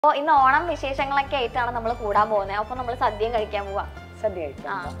അപ്പോൾ ഇന്ന് ഓണം വിശേഷങ്ങളൊക്കെ ആയിട്ടാണ് നമ്മൾ കൂടാൻ പോകുന്നത്. അപ്പോൾ നമ്മൾ സദ്യയും കഴിക്കാൻ പോവാ. സദ്യ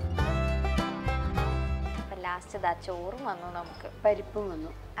കഴിക്കാം. ലാസ്റ്റ് ദാ ചോറും വന്നു, നമുക്ക് പരിപ്പും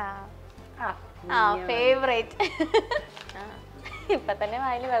വന്നു. ഫേവറേറ്റ്. ഇപ്പൊ തന്നെ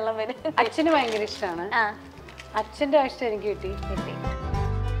വായിൽ വെള്ളം വരും. അച്ഛന് ഭയങ്കര ഇഷ്ടമാണ്. അച്ഛന്റെ ഇഷ്ടം എനിക്ക് കിട്ടി.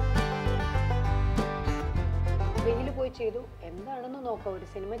 വെയിൽ പോയി ചെയ്തു, എന്താണെന്ന് നോക്കാം, ഒരു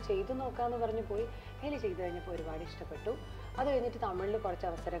സിനിമ ചെയ്തു നോക്കാന്ന് പറഞ്ഞു പോയി. വെയിൽ ചെയ്തു കഴിഞ്ഞപ്പോൾ ഒരുപാട് ഇഷ്ടപ്പെട്ടു. അത് കഴിഞ്ഞിട്ട് തമിഴിൽ കുറച്ച്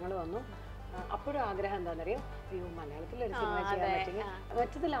അവസരങ്ങൾ വന്നു. അപ്പോഴും ആഗ്രഹം എന്താണെന്നറിയാം, അയ്യോ മലയാളത്തിലൊരു സിനിമ ചെയ്യാൻ പറ്റുമെങ്കിൽ.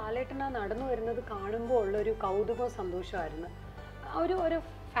 മറ്റത് ലാലേട്ടന നടന്നു വരുന്നത് കാണുമ്പോൾ ഉള്ളൊരു കൗതുകവും സന്തോഷമായിരുന്നു. ഒരു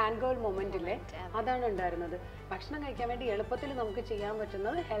ഫാൻ ഗേൾ മൊമെന്റില്ലേ, അതാണ് ഉണ്ടായിരുന്നത്. ഭക്ഷണം കഴിക്കാൻ വേണ്ടി എളുപ്പത്തിൽ നമുക്ക് ചെയ്യാൻ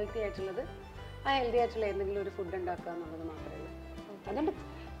പറ്റുന്നത് ഹെൽത്തി ആയിട്ടുള്ളത്, ആ ഹെൽത്തി ആയിട്ടുള്ള എന്തെങ്കിലും ഒരു ഫുഡ് ഉണ്ടാക്കുക എന്നുള്ളത് മാത്രമേ ഉള്ളൂ. അതുകൊണ്ട്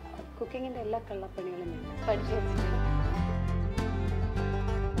കുക്കിങ്ങിന്റെ എല്ലാ കള്ളപ്പണികളും ഞാൻ പഠിച്ചു വെച്ചിട്ടുണ്ട്.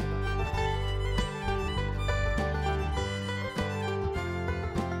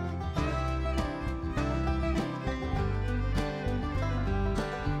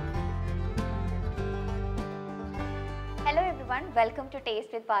 Hello everyone, welcome to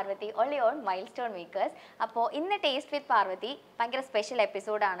Taste with Parvathy, only on Milestone Makers. അപ്പോൾ ഇന്ന് ടേസ്റ്റ് വിത്ത് പാർവതി ഭയങ്കര സ്പെഷ്യൽ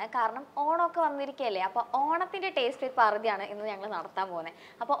എപ്പിസോഡാണ്. കാരണം ഓണമൊക്കെ വന്നിരിക്കുകയല്ലേ, അപ്പോൾ ഓണത്തിൻ്റെ ടേസ്റ്റ് വിത്ത് പാർവതിയാണ് ഇന്ന് ഞങ്ങൾ നടത്താൻ പോകുന്നത്.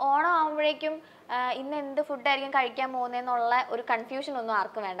 അപ്പോൾ ഓണം ആകുമ്പോഴേക്കും ഇന്ന് എന്ത് ഫുഡായിരിക്കും കഴിക്കാൻ പോകുന്നതെന്നുള്ള ഒരു കൺഫ്യൂഷൻ ഒന്നും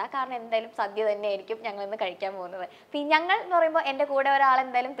ആർക്കും വേണ്ട. കാരണം എന്തായാലും സദ്യ തന്നെയായിരിക്കും ഞങ്ങൾ ഇന്ന് കഴിക്കാൻ പോകുന്നത്. പിന്നെ ഞങ്ങൾ എന്ന് പറയുമ്പോൾ എൻ്റെ കൂടെ ഒരാൾ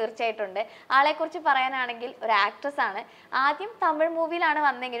എന്തായാലും തീർച്ചയായിട്ടുണ്ട്. ആളെക്കുറിച്ച് പറയാനാണെങ്കിൽ ഒരു ആക്ട്രസ് ആണ്. ആദ്യം തമിഴ് മൂവിയിലാണ്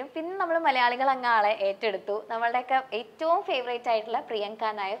വന്നെങ്കിലും പിന്നെ നമ്മൾ മലയാളികൾ അങ്ങ് ആളെ ഏറ്റെടുത്തു. നമ്മളുടെയൊക്കെ ഏറ്റവും ഫേവറേറ്റ് ആയിട്ടുള്ള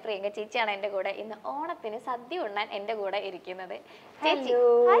പ്രിയങ്ക നായർ, പ്രിയങ്ക ചേച്ചിയാണ് എൻ്റെ കൂടെ ഇന്ന് ഓണത്തിന് സദ്യ ഉണ്ണാൻ എൻ്റെ കൂടെ ഇരിക്കുന്നത്. ചേച്ചി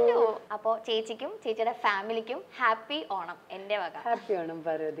ഹലോ. അപ്പോൾ ചേച്ചിക്കും ചേച്ചിയുടെ ഫാമിലിക്കും ഹാപ്പി ഓണം എൻ്റെ വക. Happy Onam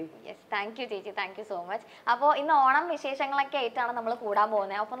Parvathi. Yes, thank you ചേച്ചി, താങ്ക് യു സോ മച്ച്. അപ്പോൾ ഇന്ന് ഓണം വിശേഷങ്ങളൊക്കെ ആയിട്ടാണ് നമ്മൾ കൂടാൻ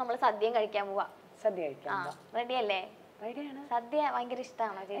പോകുന്നത്. അപ്പോൾ നമ്മൾ സദ്യയും കഴിക്കാൻ പോവാ. സദ്യ കഴിക്കാം. റെഡി അല്ലേ? റെഡിയാണ്. സദ്യ ഭയങ്കര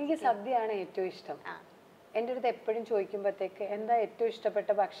ഇഷ്ടമാണോ ചേച്ചി? എനിക്ക് സദ്യയാണ് ഏറ്റവും ഇഷ്ടം. എൻ്റെ അടുത്ത് എപ്പോഴും ചോദിക്കുമ്പോഴത്തേക്ക് എന്താ ഏറ്റവും ഇഷ്ടപ്പെട്ട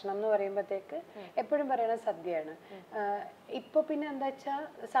ഭക്ഷണം എന്ന് പറയുമ്പോഴത്തേക്ക് എപ്പോഴും പറയണത് സദ്യയാണ്. ഇപ്പൊ പിന്നെ എന്താ വെച്ചാൽ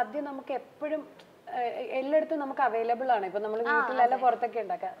സദ്യ നമുക്ക് എപ്പോഴും എല്ലായിടത്തും നമുക്ക് അവൈലബിൾ ആണ്. ഇപ്പൊ നമ്മൾ വീട്ടിലല്ല പുറത്തൊക്കെ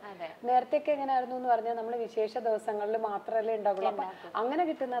ഉണ്ടാക്കാം. നേരത്തെയൊക്കെ എങ്ങനെയായിരുന്നു എന്ന് പറഞ്ഞാൽ നമ്മൾ വിശേഷ ദിവസങ്ങളിൽ മാത്രമല്ലേ ഉണ്ടാകുള്ളൂ. അപ്പൊ അങ്ങനെ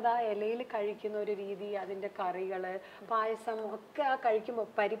കിട്ടുന്നത് ആ ഇലയിൽ കഴിക്കുന്ന ഒരു രീതി, അതിന്റെ കറികള്, പായസം ഒക്കെ ആ കഴിക്കുമ്പോൾ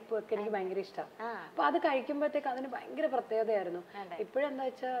പരിപ്പ് ഒക്കെ എനിക്ക് ഭയങ്കര ഇഷ്ടമാണ്. അപ്പൊ അത് കഴിക്കുമ്പോഴത്തേക്ക് അതിന് ഭയങ്കര പ്രത്യേകതയായിരുന്നു. ഇപ്പോഴെന്താ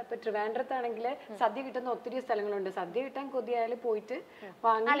വെച്ചാൽ ഇപ്പൊ ട്രിവാൻഡ്രത്താണെങ്കിൽ സദ്യ കിട്ടുന്ന ഒത്തിരി സ്ഥലങ്ങളുണ്ട്. സദ്യ കിട്ടാൻ കൊതിയായാലും പോയിട്ട്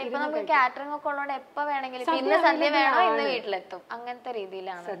വാങ്ങി കാറ്ററിംഗ് ഒക്കെ ഉള്ളതുകൊണ്ട് എപ്പോ വേണമെങ്കിലും വീട്ടിലെത്തും. അങ്ങനത്തെ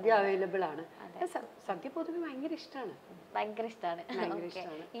രീതിയിലാണ് സദ്യ അവൈലബിൾ ആണ്. സദ്യ പൊതുവെ ഭയങ്കര ഇഷ്ടമാണ്. ഭയങ്കര ഇഷ്ടമാണ്.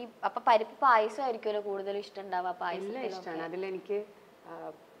 ഈ അപ്പൊ പരിപ്പ് പായസം ആയിരിക്കുമല്ലോ കൂടുതലും ഇഷ്ടം ഉണ്ടാവുക? പായസം ഇഷ്ടമാണ്. അതിലെനിക്ക്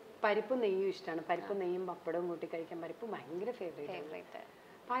പരിപ്പും നെയ്യും ഇഷ്ടമാണ്. പരിപ്പും നെയ്യും പപ്പടവും കൂട്ടി കഴിക്കാൻ പരിപ്പ് ഭയങ്കര ഫേവറേറ്റ്.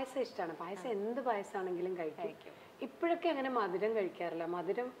 പായസം ഇഷ്ടമാണ്. പായസം എന്ത് പായസമാണെങ്കിലും കഴിക്കും. ഇപ്പോഴൊക്കെ അങ്ങനെ മധുരം കഴിക്കാറില്ല.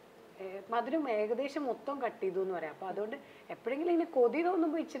 മധുരം ഏകദേശം മൊത്തം കട്ട് ചെയ്തു എന്ന് പറയാം. അപ്പൊ അതുകൊണ്ട് എപ്പോഴെങ്കിലും ഇങ്ങനെ കൊതി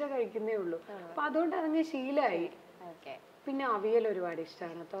തോന്നുമ്പോൾ ഇച്ചിരി കഴിക്കുന്നേ ഉള്ളൂ. അപ്പൊ അതുകൊണ്ട് അതങ്ങ് ശീലമായി. പിന്നെ അവിയൽ ഒരുപാട്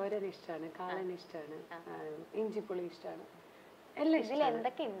ഇഷ്ടമാണ്, തോരൻ ഇഷ്ടമാണ്, കാളൻ ഇഷ്ടമാണ്, ഇഞ്ചിപ്പുളി ഇഷ്ടമാണ്. എല്ലാം എല്ലാം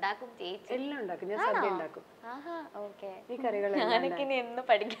ഉണ്ടാക്കും. ഞാൻ സദ്യ ഉണ്ടാക്കും. ഈ കറികൾ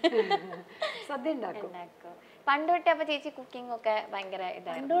സദ്യ ഉണ്ടാക്കും. പണ്ടോട്ടെ അപ്പൊ ചേച്ചി കുക്കിംഗ് ഒക്കെ ഭയങ്കര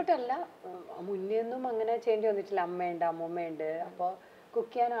പണ്ടോട്ടല്ല, മുന്നേന്നും അങ്ങനെ ചെയ്യേണ്ടി വന്നിട്ടില്ല. അമ്മയുണ്ട്, അമ്മൂമ്മയുണ്ട്. അപ്പൊ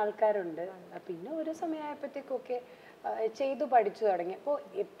കുക്ക് ചെയ്യാൻ ആൾക്കാരുണ്ട്. പിന്നെ ഓരോ സമയമായപ്പോഴത്തേക്കൊക്കെ ചെയ്തു പഠിച്ചു തുടങ്ങി. അപ്പോൾ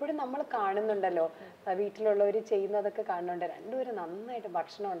എപ്പോഴും നമ്മൾ കാണുന്നുണ്ടല്ലോ വീട്ടിലുള്ളവർ ചെയ്യുന്നതൊക്കെ കാണുന്നുണ്ട്. രണ്ടുപേരും നന്നായിട്ട്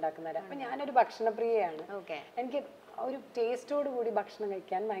ഭക്ഷണം ഉണ്ടാക്കുന്നവർ. അപ്പൊ ഞാനൊരു ഭക്ഷണപ്രിയയാണ്. എനിക്ക് ഒരു ടേസ്റ്റോട് കൂടി ഭക്ഷണം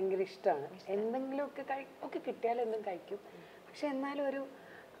കഴിക്കാൻ ഭയങ്കര ഇഷ്ടമാണ്. എന്തെങ്കിലുമൊക്കെ ഒക്കെ കിട്ടിയാലും എന്തും കഴിക്കും. പക്ഷെ എന്നാലും ഒരു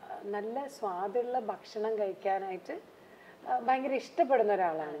നല്ല സ്വാദുള്ള ഭക്ഷണം കഴിക്കാനായിട്ട് ഭയങ്കര ഇഷ്ടപ്പെടുന്ന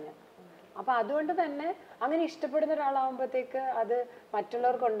ഒരാളാണ് ഞാൻ. അപ്പൊ അതുകൊണ്ട് തന്നെ അങ്ങനെ ഇഷ്ടപ്പെടുന്ന ഒരാളാവുമ്പോഴത്തേക്ക് അത്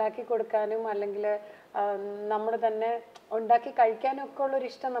മറ്റുള്ളവർക്ക് ഉണ്ടാക്കി കൊടുക്കാനും അല്ലെങ്കിൽ നമ്മൾ തന്നെ ഉണ്ടാക്കി കഴിക്കാനും ഒക്കെ ഉള്ളൊരു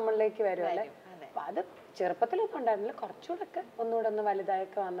ഇഷ്ടം നമ്മളിലേക്ക് വരുമല്ലേ. അപ്പൊ അത് ചെറുപ്പത്തിലൊന്നും ഉണ്ടായിരുന്നില്ല. കുറച്ചുകൂടെ ഒക്കെ ഒന്നുകൂടെ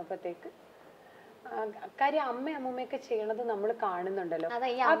വലുതായൊക്കെ വന്നപ്പോഴത്തേക്ക് കാര്യം അമ്മയും അമ്മൂമ്മയൊക്കെ ചെയ്യണത് നമ്മൾ കാണുന്നുണ്ടല്ലോ. അതെ.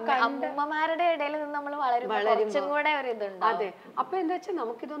 അപ്പൊ എന്താ വെച്ചാൽ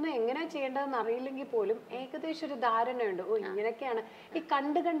നമുക്കിതൊന്നും എങ്ങനെയാ ചെയ്യേണ്ടതെന്ന് അറിയില്ലെങ്കിൽ പോലും ഏകദേശം ഒരു ധാരണയുണ്ട്. ഓ ഇങ്ങനെയൊക്കെയാണ്, ഈ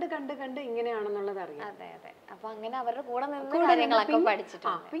കണ്ട് കണ്ട് കണ്ട് കണ്ട് ഇങ്ങനെയാണെന്നുള്ളത് അറിയാം. അപ്പൊ അങ്ങനെ അവരുടെ കൂടെ നിന്ന്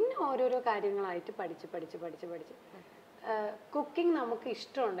പിന്നെ ഓരോരോ കാര്യങ്ങളായിട്ട് പഠിച്ച് കുക്കിംഗ് നമുക്ക്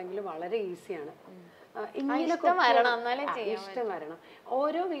ഇഷ്ടമുണ്ടെങ്കിൽ വളരെ ഈസിയാണ്. ഇഷ്ടം വരണം.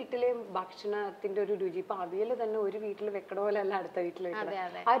 ഓരോ വീട്ടിലെയും ഭക്ഷണത്തിന്റെ ഒരു രുചി. ഇപ്പൊ അവിയൽ തന്നെ ഒരു വീട്ടിൽ വെക്കണ പോലെ അല്ല അടുത്ത വീട്ടിൽ വെക്കണം.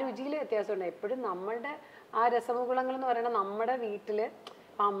 ആ രുചിയിൽ വ്യത്യാസമുണ്ട്. എപ്പോഴും നമ്മളുടെ ആ രസമുകുളങ്ങൾ എന്ന് പറയുന്നത് നമ്മുടെ വീട്ടില്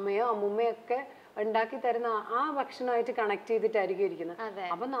അമ്മയോ അമ്മുമ്മയോ ഒക്കെ ഉണ്ടാക്കി തരുന്ന ആ ഭക്ഷണമായിട്ട് കണക്ട് ചെയ്തിട്ടായിരിക്കും ഇരിക്കുന്നത്.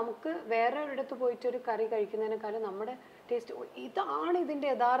 അപ്പൊ നമുക്ക് വേറെ ഒരിടത്ത് പോയിട്ട് ഒരു കറി കഴിക്കുന്നതിനേക്കാളും നമ്മുടെ ടേസ്റ്റ് ഇതാണ് ഇതിന്റെ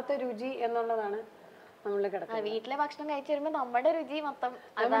യഥാർത്ഥ രുചി എന്നുള്ളതാണ് നമ്മൾ കിടക്കുന്നത്. വീട്ടിലെ ഭക്ഷണം കഴിച്ചു വരുമ്പോ നമ്മുടെ രുചി മൊത്തം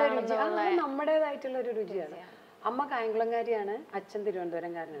നമ്മുടെ രുചി നമ്മുടേതായിട്ടുള്ള ഒരു രുചിയാണ്. അമ്മ കായംകുളംകാരിയാണ്, അച്ഛൻ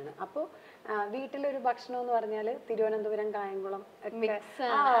തിരുവനന്തപുരംകാരനാണ്. അപ്പോൾ വീട്ടിലൊരു ഭക്ഷണം എന്ന് പറഞ്ഞാല് തിരുവനന്തപുരം കായംകുളം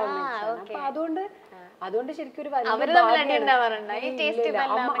അപ്പൊ അതുകൊണ്ട് ശരിക്കും ഒരു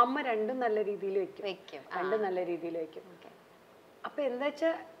അമ്മ രണ്ടും നല്ല രീതിയിൽ വെക്കും. അപ്പൊ എന്താ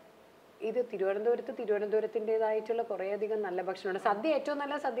വെച്ചാ ഇത് തിരുവനന്തപുരത്തിൻ്റെതായിട്ടുള്ള കുറെ അധികം നല്ല ഭക്ഷണമുണ്ട്. സദ്യ ഏറ്റവും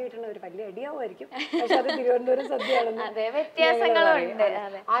നല്ല സദ്യ കിട്ടുന്ന ഒരു വലിയ അടിയാവുമായിരിക്കും, പക്ഷെ അത് തിരുവനന്തപുരം സദ്യയാണെന്ന്.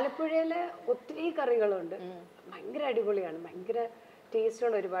 ആലപ്പുഴയില് ഒത്തിരി കറികളുണ്ട്, ഭയങ്കര അടിപൊളിയാണ്, ഭയങ്കര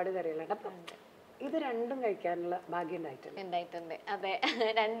ടേസ്റ്റുള്ള ഒരുപാട് കറികളുണ്ട്. അപ്പൊ ഇത് രണ്ടും കഴിക്കാനുള്ള ഭാഗ്യം ഉണ്ടായിട്ടുണ്ട്. അതെ,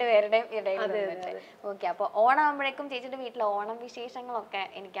 രണ്ടുപേരുടെയും ഇടയിൽ. ഓക്കെ, അപ്പൊ ഓണം ആകുമ്പോഴേക്കും ചേച്ചിയുടെ വീട്ടിലെ ഓണം വിശേഷങ്ങളൊക്കെ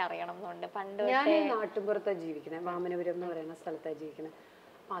എനിക്ക് അറിയണം എന്നുണ്ട്. പണ്ട് ഞാൻ നാട്ടുപുറത്താണ് ജീവിക്കുന്നത്, വാമനപുരം എന്ന് പറയുന്ന സ്ഥലത്താണ് ജീവിക്കുന്നത്.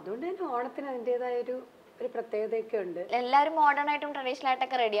 അതുകൊണ്ട് തന്നെ ഓണത്തിന് അതിൻ്റെതായ ഒരു പ്രത്യേകതയൊക്കെ ഉണ്ട്. എല്ലാവരും മോഡേൺ ആയിട്ടും ട്രഡീഷണൽ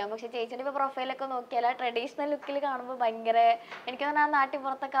ആയിട്ടൊക്കെ റെഡിയാവും. പക്ഷെ ചേച്ചിയുടെ ഇപ്പൊ പ്രൊഫൈലൊക്കെ നോക്കിയാൽ ആ ട്രഡീഷണൽ ലുക്കിൽ കാണുമ്പോൾ ഭയങ്കര, എനിക്ക് തോന്നുന്നു ആ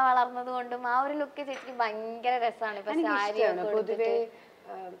നാട്ടിൻപുറത്തൊക്കെ വളർന്നത് കൊണ്ടും ആ ഒരു ലുക്ക് ചേച്ചിക്ക് ഭയങ്കര രസമാണ്. പൊതുവെ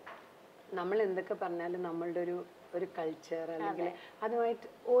നമ്മൾ എന്തൊക്കെ പറഞ്ഞാലും നമ്മളുടെ ഒരു കൾച്ചർ അല്ലെങ്കിൽ അതുമായിട്ട്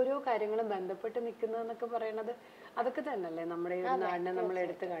ഓരോ കാര്യങ്ങളും ബന്ധപ്പെട്ട് നിൽക്കുന്നതെന്നൊക്കെ പറയണത് അതൊക്കെ തന്നെയല്ലേ നമ്മുടെ ഈ ഒരു നാടിനെ നമ്മൾ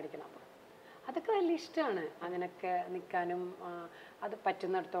എടുത്ത് കാണിക്കണം. അപ്പം അതൊക്കെ വലിയ ഇഷ്ടമാണ്. അങ്ങനെയൊക്കെ നിൽക്കാനും അത്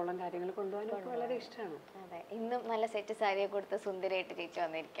പറ്റുന്നിടത്തോളം കാര്യങ്ങൾ കൊണ്ടുപോകാനും ഒക്കെ വളരെ ഇഷ്ടമാണ്. അതെ, ഇന്നും നല്ല സെറ്റ് സാരിയൊക്കെ കൊടുത്ത് സുന്ദരിയായിട്ട് ചേച്ചി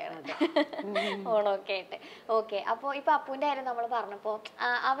വന്നിരിക്കുകയാണ് ഓണമൊക്കെ ആയിട്ട്. ഓക്കെ, അപ്പോൾ ഇപ്പൊ അപ്പൂന്റെ കാര്യം നമ്മൾ പറഞ്ഞപ്പോ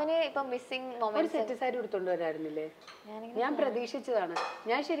അവന് ഇപ്പൊ മിസ്സിംഗ് മൊമെന്റ് സെറ്റ് സാരി എടുത്തോണ്ട് വരാറുന്നില്ലേ? ഞാൻ പ്രതീക്ഷിച്ചതാണ്.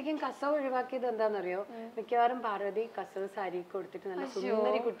 ഞാൻ ശരിക്കും കസവ് ഒഴിവാക്കിയത് എന്താണെന്നറിയോ? മിക്കവാറും പാർവതി കസവ് സാരി കൊടുത്തിട്ട് നല്ല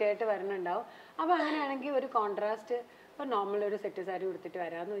സുന്ദരി കുട്ടിയായിട്ട് വരണുണ്ടാവും. അപ്പൊ അങ്ങനെയാണെങ്കിൽ ഒരു കോൺട്രാസ്റ്റ് നോർമൽ ഒരു സെറ്റ് സാരി കൊടുത്തിട്ട്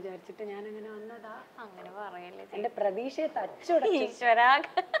വരാന്ന് വിചാരിച്ചിട്ട് ഞാൻ അങ്ങനെ വന്നതാ. അങ്ങനെ പറയല്ലേ, എന്റെ പ്രതീക്ഷയെ തച്ചുടച്ചു. ഈശ്വരാ,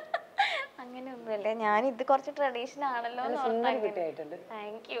 അങ്ങനെയൊന്നുമല്ലേ, ഞാൻ ഇത് കുറച്ച് ട്രഡീഷണൽ ആണല്ലോ.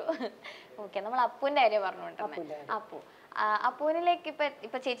 Thank you. ഓക്കെ, നമ്മൾ അപ്പൂന്റെ കാര്യം പറഞ്ഞോട്ടെ. അപ്പൂനിലേക്ക്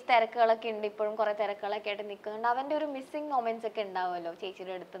ഇപ്പൊ ചേച്ചി തിരക്കുകളൊക്കെ ഉണ്ട്, ഇപ്പോഴും കുറെ തിരക്കുകളൊക്കെ ആയിട്ട് നിൽക്കുന്നുണ്ട്. അവന്റെ ഒരു മിസ്സിംഗ് മൊമെന്റ്സ് ഒക്കെ ഉണ്ടാവുമല്ലോ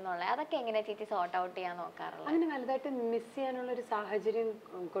ചേച്ചിയുടെ അടുത്തുനിന്നുള്ള, അതൊക്കെ എങ്ങനെയാ ചേച്ചി സോർട്ട് ഔട്ട് ചെയ്യാൻ നോക്കാറുള്ളത്? അങ്ങനെ വലുതായിട്ട് മിസ് ചെയ്യാനുള്ള ഒരു സാഹചര്യം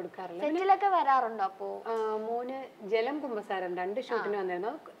കൊടുക്കാറില്ല. സെറ്റിലൊക്കെ വരാറുണ്ടോ? അപ്പോ മോന് ജലം കുമ്പസാരം 2 ഷൂട്ടിന്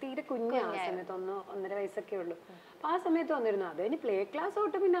വന്നിരുന്നു. തീരെ കുഞ്ഞ് ആ സമയത്ത് 1.5 വയസ്സൊക്കെ ഉള്ളൂ. അപ്പൊ ആ സമയത്ത് വന്നിരുന്നു. അത് ഇനി പ്ലേ ക്ലാസ്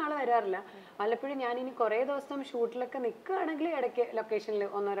തൊട്ട് പിന്നെ ആള് വരാറില്ല. വല്ലപ്പോഴും ഞാൻ ഇനി കുറെ ദിവസം ഷൂട്ടിലൊക്കെ നിൽക്കുകയാണെങ്കിൽ ഇടയ്ക്ക് ലൊക്കേഷനിൽ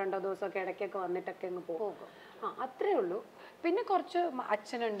 1-2 ദിവസമൊക്കെ ഇടയ്ക്കൊക്കെ വന്നിട്ടൊക്കെ അങ്ങ് പോകും. അത്രേ ഉള്ളൂ. പിന്നെ കുറച്ച്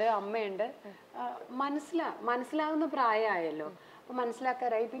അച്ഛനുണ്ട്, അമ്മയുണ്ട്, മനസ്സിലാവുന്ന പ്രായമായല്ലോ, അപ്പൊ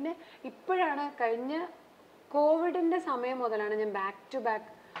മനസ്സിലാക്കാറായി. പിന്നെ ഇപ്പോഴാണ് കഴിഞ്ഞ കോവിഡിന്റെ സമയം മുതലാണ് ഞാൻ ബാക്ക് ടു ബാക്ക്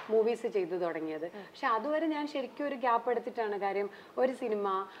മൂവീസ് ചെയ്തു തുടങ്ങിയത്. പക്ഷെ അതുവരെ ഞാൻ ശരിക്കും ഒരു ഗ്യാപ്പ് എടുത്തിട്ടാണ്. കാര്യം ഒരു സിനിമ,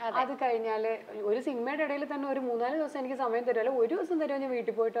 അത് കഴിഞ്ഞാല് ഒരു സിനിമയുടെ ഇടയിൽ തന്നെ ഒരു 3-4 ദിവസം എനിക്ക് സമയം തരുമല്ലോ, ഒരു ദിവസം തരുമോ ഞാൻ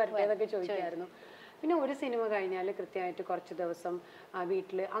വീട്ടിൽ പോയിട്ട് വരട്ടെ എന്നൊക്കെ ചോദിക്കായിരുന്നു. പിന്നെ ഒരു സിനിമ കഴിഞ്ഞാൽ കൃത്യമായിട്ട് കുറച്ച് ദിവസം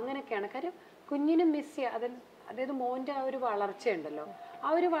വീട്ടില് അങ്ങനെയൊക്കെയാണ്. കാര്യം കുഞ്ഞിനെ മിസ് ചെയ്യുക. അതായത് മോൻ്റെ ആ ഒരു വളർച്ചയുണ്ടല്ലോ, ആ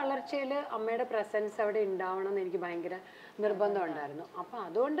ഒരു വളർച്ചയിൽ അമ്മയുടെ പ്രസൻസ് അവിടെ ഉണ്ടാവണം എന്ന് എനിക്ക് ഭയങ്കര നിർബന്ധം ഉണ്ടായിരുന്നു. അപ്പം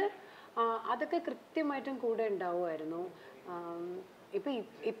അതുകൊണ്ട് അതൊക്കെ കൃത്യമായിട്ടും കൂടെ ഉണ്ടാവുമായിരുന്നു.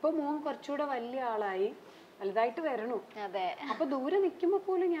 ഇപ്പൊ മോൻ കുറച്ചുകൂടെ വലിയ ആളായി, വലുതായിട്ട് വരണു. അപ്പൊ ദൂരെ നിൽക്കുമ്പോ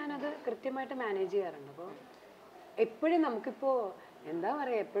പോലും ഞാനത് കൃത്യമായിട്ട് മാനേജ് ചെയ്യാറുണ്ട്. അപ്പൊ എപ്പോഴും നമുക്കിപ്പോ എന്താ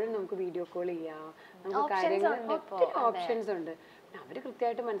പറയാ, എപ്പോഴും നമുക്ക് വീഡിയോ കോൾ ചെയ്യാം, നമുക്ക് കാര്യങ്ങൾ ഒത്തിരി ഓപ്ഷൻസ് ഉണ്ട്. അവര്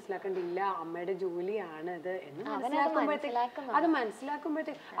കൃത്യമായിട്ട് മനസ്സിലാക്കണ്ടില്ല അമ്മയുടെ ജോലിയാണ് ഇത് എന്ന്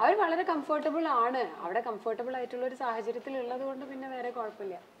മനസ്സിലാക്കുമ്പോഴത്തേക്ക് അവർ വളരെ കംഫർട്ടബിൾ ആണ്. അവിടെ കംഫർട്ടബിൾ ആയിട്ടുള്ള ഒരു സാഹചര്യത്തിൽ ഉള്ളത് കൊണ്ട് പിന്നെ വേറെ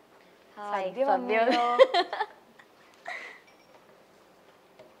കുഴപ്പമില്ല.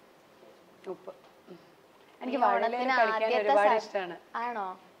 ഉപ്പ് എനിക്ക് വാഴയില കഴിക്കാൻ ഒരുപാട് ഇഷ്ടമാണ്. ആണോ?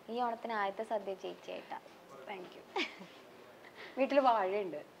 ഈ ഓണത്തിന് ആദ്യത്തെ സദ്യ ചേച്ചിയായിട്ടാ. Thank you. വീട്ടില്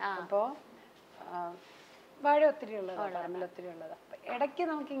വാഴയുണ്ട്, അപ്പോ വാഴ ഒത്തിരി ഉള്ളതാണ്, പറമ്പിൽ ഒത്തിരി ഉള്ളതാണ്. അപ്പൊ ഇടയ്ക്ക്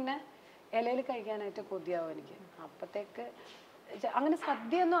നമുക്കിങ്ങനെ ഇലയിൽ കഴിക്കാനായിട്ട് കൊതിയാവും എനിക്ക്. അപ്പത്തേക്ക് അങ്ങനെ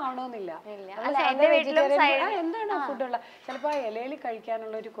സദ്യ ഒന്നും ആവണമെന്നില്ല, എന്താണ് ഫുഡുള്ള ചിലപ്പോ ആ ഇലയിൽ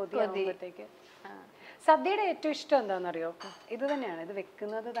കഴിക്കാനുള്ള ഒരു കൊതിയാവുമ്പോഴത്തേക്ക്. സദ്യയുടെ ഏറ്റവും ഇഷ്ടം എന്താണെന്നറിയോ? ഇത് തന്നെയാണ്. ഇത്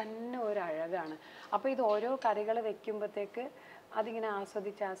വെക്കുന്നത് തന്നെ ഒരു അഴകാണ്. അപ്പൊ ഇത് ഓരോ കറികൾ വെക്കുമ്പോഴത്തേക്ക് അതിങ്ങനെ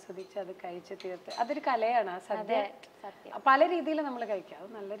ആസ്വദിച്ച് അത് കഴിച്ച് തീർത്ത് അതൊരു കലയാണ്. ആ സദ്യ പല രീതിയിൽ നമ്മൾ കഴിക്കാം,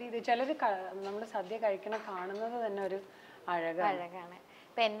 അത് നല്ല രീതിയിൽ. ചിലർ നമ്മൾ സദ്യ കഴിക്കണം കാണുന്നത് തന്നെ ഒരു അഴകാണ്.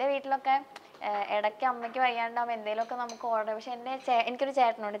 ഇപ്പൊ എന്റെ വീട്ടിലൊക്കെ ഇടയ്ക്ക് അമ്മയ്ക്ക് വയ്യാണ്ടാവുമ്പോൾ എന്തെങ്കിലുമൊക്കെ നമുക്ക് ഓർഡർ. പക്ഷെ എനിക്കൊരു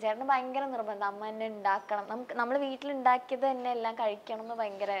ചേട്ടനുണ്ട്, ചേട്ടന് ഭയങ്കര നിർബന്ധം അമ്മ തന്നെ ഉണ്ടാക്കണം, നമ്മൾ വീട്ടിൽ ഉണ്ടാക്കിയത് തന്നെ എല്ലാം കഴിക്കണം എന്ന്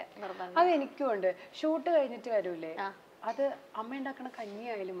ഭയങ്കര നിർബന്ധം. അത് എനിക്കും ഉണ്ട്. ഷൂട്ട് കഴിഞ്ഞിട്ട് വരൂലേ, അത് അമ്മ ഉണ്ടാക്കണ കഞ്ഞി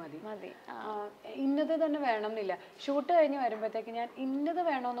ആയാലും മതി, ഇന്നത് തന്നെ വേണം എന്നില്ല. ഷൂട്ട് കഴിഞ്ഞ് വരുമ്പോഴത്തേക്ക് ഞാൻ ഇന്നത്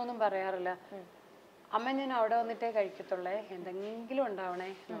വേണമെന്നൊന്നും പറയാറില്ല. അമ്മ ഞാൻ അവിടെ വന്നിട്ടേ കഴിക്കത്തുള്ളേ, എന്തെങ്കിലും ഉണ്ടാവണേ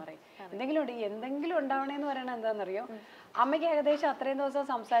എന്ന് പറയും. എന്തെങ്കിലും ഉണ്ടാവണേ എന്ന് പറയണത് എന്താണെന്നറിയോ? അമ്മയ്ക്ക് ഏകദേശം അത്രയും ദിവസം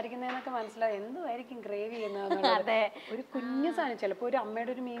സംസാരിക്കുന്നതിനൊക്കെ മനസ്സിലാവും എന്തുമായിരിക്കും ഗ്രേവി ചെയ്യുന്നത്. ഒരു കുഞ്ഞു സാധനം, ചിലപ്പോൾ ഒരു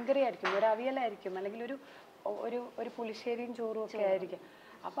അമ്മയുടെ ഒരു മീൻകറി ആയിരിക്കും, ഒരു അവിയലായിരിക്കും, അല്ലെങ്കിൽ ഒരു ഒരു പുളിശ്ശേരിയും ചോറും ഒക്കെ ആയിരിക്കും.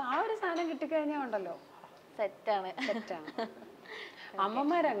 അപ്പൊ ആ ഒരു സാധനം കിട്ടിക്കഴിഞ്ഞാൽ ഉണ്ടല്ലോ, സെറ്റാണ്.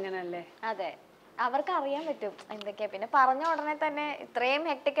 അമ്മമാരങ്ങനല്ലേ? അതെ, അവർക്ക് അറിയാൻ പറ്റും എന്തൊക്കെയാ. പിന്നെ പറഞ്ഞ ഉടനെ തന്നെ ഇത്രയും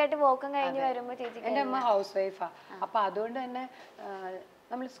ഹെക്ടിക്കായിട്ട് പോക്കും കഴിഞ്ഞ് വരുമ്പോ ചേച്ചി, എൻ്റെ അമ്മ ഹൗസ് വൈഫാ. അപ്പൊ അതുകൊണ്ട് തന്നെ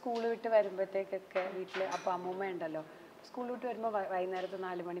നമ്മൾ സ്കൂൾ വിട്ട് വരുമ്പോഴത്തേക്കൊക്കെ വീട്ടില് അപ്പൊ അമ്മൂമ്മ ഉണ്ടല്ലോ, സ്കൂൾ വിട്ട് വരുമ്പോ വൈകുന്നേരത്ത്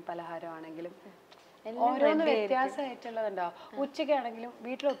 4 മണി പലഹാരമാണെങ്കിലും ഓരോന്ന് വ്യത്യാസമായിട്ടുള്ളതുണ്ടാവും. ഉച്ചയ്ക്കാണെങ്കിലും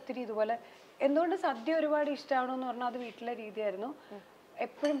വീട്ടിൽ ഒത്തിരി ഇതുപോലെ. എന്തുകൊണ്ട് സദ്യ ഒരുപാട് ഇഷ്ടമാണെന്ന് പറഞ്ഞാൽ അത് വീട്ടിലെ രീതിയായിരുന്നു.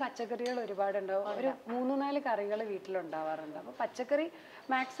 എപ്പോഴും പച്ചക്കറികൾ ഒരുപാടുണ്ടാവും. ഒരു 3-4 കറികൾ വീട്ടിലുണ്ടാവാറുണ്ട്. അപ്പൊ പച്ചക്കറി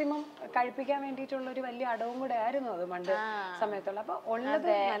മാക്സിമം കഴിപ്പിക്കാൻ വേണ്ടിയിട്ടുള്ള ഒരു വലിയ അടവും കൂടെ ആയിരുന്നു അത് പണ്ട് സമയത്തുള്ള. അപ്പൊ ഉള്ളത്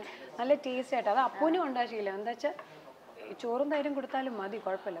നല്ല ടേസ്റ്റ് ആയിട്ട്. അത് അപ്പൂനും ഉണ്ടാക്കിയില്ല. എന്താ വെച്ചാൽ ചോറും തൈരും കൊടുത്താലും മതി,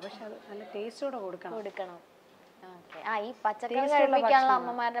 കുഴപ്പമില്ല, പക്ഷെ അത് നല്ല ടേസ്റ്റോടെ കൊടുക്കണം. ഈ പച്ചക്കറി കഴിപ്പിക്കാനുള്ള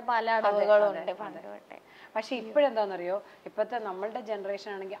അമ്മമാരുടെ പല അടവുകളും ഉണ്ട് പണ്ട് തൊട്ടേ. പക്ഷെ ഇപ്പോഴെന്താണെന്നറിയോ, ഇപ്പോഴത്തെ നമ്മളുടെ ജനറേഷൻ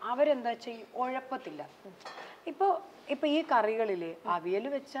ആണെങ്കിൽ അവരെന്താ വെച്ചാൽ ഉഴപ്പത്തില്ല. ഇപ്പൊ ഈ കറികളില് അവിയൽ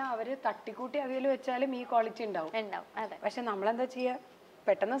വെച്ചാൽ അവര് തട്ടിക്കൂട്ടി അവിയൽ വെച്ചാലും ഈ ക്വാളിറ്റി ഉണ്ടാവും. പക്ഷെ നമ്മളെന്താ ചെയ്യാ,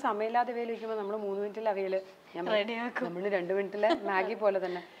 പെട്ടെന്ന് സമയമില്ലാതെ അവിയൽ വെക്കുമ്പോൾ നമ്മൾ 3 മിനിറ്റിൽ അവിയൽ റെഡിയാക്കും. നമ്മൾ 2 മിനിറ്റില് മാഗി പോലെ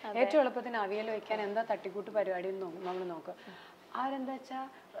തന്നെ. ഏറ്റവും എളുപ്പത്തിന് അവിയൽ വെക്കാൻ എന്താ തട്ടിക്കൂട്ട് പരിപാടി നമ്മൾ നോക്കുക. അവരെന്താ വെച്ചാ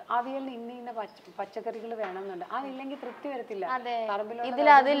അവിയലിന് ഇന്ന പച്ചക്കറികൾ വേണമെന്നുണ്ട്, അതില്ലെങ്കിൽ തൃപ്തി വരത്തില്ല.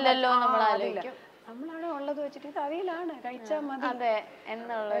 നമ്മളാണ് ഉള്ളത് വെച്ചിട്ട് ഇത് അവിയലാണ്, കഴിച്ചാൽ മതി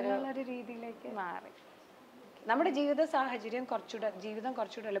എന്നുള്ളൊരു രീതിയിലേക്ക് മാറി. നമ്മുടെ ജീവിത സാഹചര്യം ജീവിതം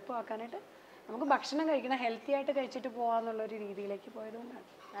കുറച്ചുകൂടെ എളുപ്പമാക്കാനായിട്ട് നമുക്ക് ഭക്ഷണം കഴിക്കണം, ഹെൽത്തി ആയിട്ട് കഴിച്ചിട്ട് പോവാന്നുള്ളൊരു രീതിയിലേക്ക് പോയതുകൊണ്ടാണ്.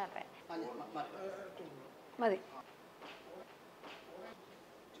 മതി.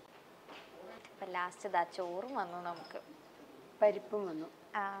 ലാസ്റ്റ് ചോറും വന്നു, നമുക്ക് പരിപ്പും വന്നു.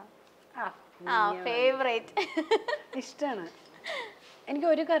 ഫേവറേറ്റ്, ഇഷ്ടാണ്. എനിക്ക്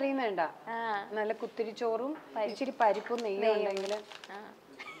ഒരു കറിയും വേണ്ട, നല്ല കുത്തിരി ചോറും ഇച്ചിരി പരിപ്പും നെയ്യും ഉണ്ടെങ്കിൽ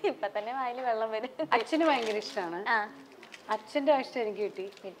ഇപ്പൊ തന്നെ വായില് വെള്ളം വരും. അച്ഛന് ഭയങ്കര ഇഷ്ടമാണ്. അച്ഛന്റെ ഇഷ്ടം എനിക്ക്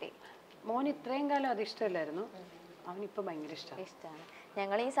കിട്ടി. മോൻ ഇത്രയും കാലം അത് ഇഷ്ടമില്ലായിരുന്നു, അവനിപ്പോ ഭയങ്കര ഇഷ്ടമാണ്.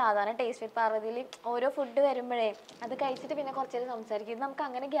 ഞങ്ങൾ ഈ സാധാരണ ടേസ്റ്റ് വിത്ത് പാർവതിയിൽ ഓരോ ഫുഡ് വരുമ്പോഴേ അത് കഴിച്ചിട്ട് പിന്നെ കുറച്ചേരം സംസാരിക്കും. ഇത് നമുക്ക്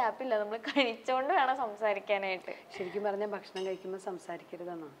അങ്ങനെ ഗ്യാപ്പില്ല, നമ്മൾ കഴിച്ചോണ്ട് വേണം സംസാരിക്കാനായിട്ട്. ശരിക്കും പറഞ്ഞാൽ ഭക്ഷണം കഴിക്കുമ്പോൾ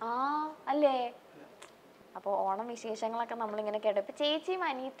സംസാരിക്കരുതെന്നാ. അല്ലേ? അപ്പോൾ ഓണം വിശേഷങ്ങളൊക്കെ നമ്മളിങ്ങനെ കേട്ടപ്പോൾ ചേച്ചിയും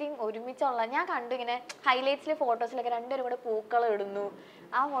അനിയത്തിയും ഒരുമിച്ചുള്ള ഞാൻ കണ്ടു. ഇങ്ങനെ ഹൈലൈറ്റ്സിലെ ഫോട്ടോസിലൊക്കെ രണ്ടുപേരും കൂടെ പൂക്കളം ഇടുന്നു.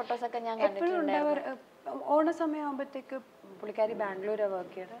 ആ ഫോട്ടോസൊക്കെ ഞാൻ കണ്ടിട്ടുണ്ട്. ഓണസമയം ആകുമ്പോഴത്തേക്ക് പുള്ളിക്കാരി ബാംഗ്ലൂരാണ്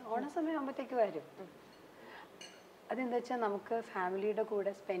വർക്ക് ചെയ്യണത്. ഓണസമയം ആകുമ്പോഴത്തേക്ക് വരും. അതെന്താ വെച്ചാൽ നമുക്ക് ഫാമിലിയുടെ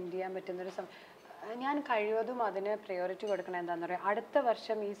കൂടെ സ്പെൻഡ് ചെയ്യാൻ പറ്റുന്നൊരു സമയം. ഞാൻ കഴിവതും അതിന് പ്രയോറിറ്റി കൊടുക്കണം. എന്താണെന്ന് പറയുക, അടുത്ത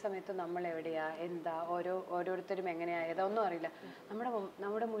വർഷം ഈ സമയത്ത് നമ്മൾ എവിടെയാ, എന്താ, ഓരോരുത്തരും എങ്ങനെയാ, ഏതൊന്നും അറിയില്ല.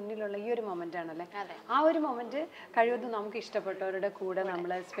 നമ്മുടെ മുന്നിലുള്ള ഈ ഒരു മൊമെന്റ് ആണല്ലേ, ആ ഒരു മൊമെന്റ് കഴിവതും നമുക്ക് ഇഷ്ടപ്പെട്ടവരുടെ കൂടെ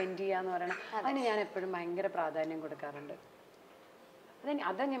നമ്മൾ സ്പെൻഡ് ചെയ്യാന്ന് പറയണം. അതിന് ഞാൻ എപ്പോഴും ഭയങ്കര പ്രാധാന്യം കൊടുക്കാറുണ്ട്.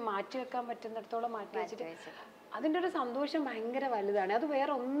 അത് ഞാൻ മാറ്റി വെക്കാൻ പറ്റുന്നിടത്തോളം മാറ്റി വെച്ചിട്ട് അതിൻ്റെ ഒരു സന്തോഷം ഭയങ്കര വലുതാണ്. അത്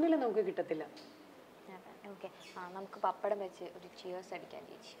വേറെ ഒന്നിലും നമുക്ക് കിട്ടത്തില്ല. നമുക്ക് പപ്പടം വെച്ച് ഒരു ചിയേഴ്സ് അടിക്കാൻ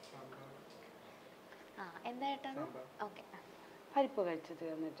ചേച്ചി. എന്തായിട്ടാണ്? ഓക്കെ, പരിപ്പ് കഴിച്ച്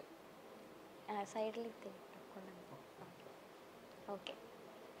തീർന്നിട്ട് സൈഡിൽ ഓക്കെ.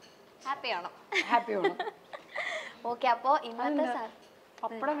 ഹാപ്പി ആണോ? ഓക്കെ. അപ്പോ ഇന്നത്തെ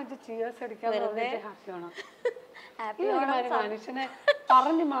പപ്പടം വെച്ച് ചിയേഴ്സ് അടിക്കാൻ ഹാപ്പി ആണോ? മനുഷ്യനെ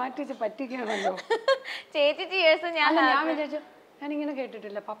പറഞ്ഞു മാറ്റിച്ച് പറ്റിക്കുകയാണല്ലോ ചേച്ചി. ചിയേഴ്സ് ഞാൻ വിചാരിച്ചു, ഞാനിങ്ങനെ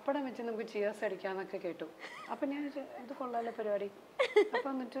കേട്ടിട്ടില്ല, പപ്പടം വെച്ച് നമുക്ക് ചിയേഴ്സ് അടിക്കാന്നൊക്കെ കേട്ടു. അപ്പൊ ഞാൻ ഇത് കൊള്ളാലോ പരിപാടി. അപ്പൊ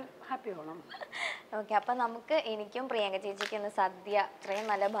എന്നിട്ട് ഹാപ്പി ആവണം. ഓക്കെ. അപ്പൊ നമുക്ക് എനിക്കും പ്രിയങ്ക ചേച്ചിക്ക് ഇന്ന് സദ്യ ഇത്രയും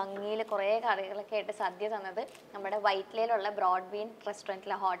നല്ല ഭംഗിയിൽ കുറേ കറികളൊക്കെ ആയിട്ട് സദ്യ തന്നത് നമ്മുടെ വൈറ്റ്ലയിലുള്ള ബ്രോഡ്ബീൻ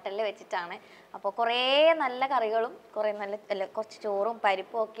റെസ്റ്റോറൻറ്റിലെ ഹോട്ടലിൽ വെച്ചിട്ടാണ്. അപ്പോൾ കുറേ നല്ല കറികളും കുറച്ച് ചോറും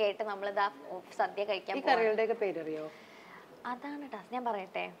പരിപ്പും ഒക്കെ ആയിട്ട് നമ്മളിതാ സദ്യ കഴിക്കാൻ. ഈ കറികളുടെയൊക്കെ പേരറിയോ? അതാണ് ടാസ്. ഞാൻ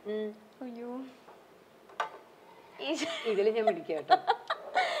പറയട്ടെ? അയ്യോ, ഇതില് ഞാൻ പിടിക്കാം കേട്ടോ.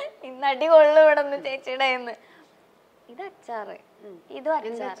 ഇന്ന് അടി കൊള്ളു ഇവിടെ നിന്ന് ചേച്ചിയുടെ. ഇത് അച്ചാറ്, ഇതും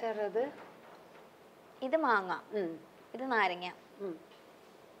അച്ചാറ്. ഇത് മാങ്ങ, ഇത് നാരങ്ങ.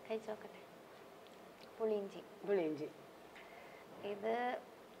 കഴിച്ചോക്കട്ടെ. പുളിയിഞ്ചി. ഇത്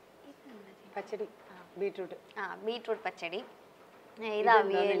പച്ചടി, ബീട്രൂട്ട്. ബീട്രൂട്ട് പച്ചടി. ഇത്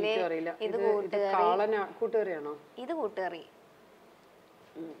അവിയല്. ഇത് കൂട്ടുകറിയാണോ? ഇത് കൂട്ടുകറി.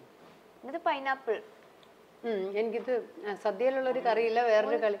 ഇത് പൈനാപ്പിൾ. എനിക്കിത് സദ്യയിലുള്ള ഒരു കറിയില്ല,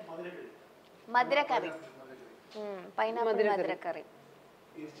 വേറൊരു കളി മധുരക്കറി. പൈനാപ്പിൾ മധുരക്കറി.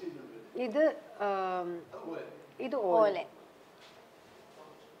 ഇത് ഓല.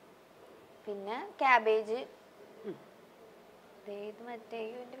 പിന്നെ ക്യാബേജ്, ഇത് മറ്റേ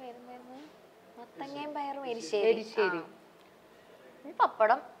ഇതിന്റെ പേരെന്തായിരുന്നു, മത്തങ്ങയും പയറും എരിശ്ശേരി,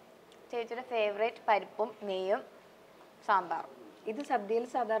 പപ്പടം, ചേച്ചിയുടെ ഫേവറേറ്റ് പരിപ്പും നെയ്യും സാമ്പാറും. ഇത് സദ്യയിൽ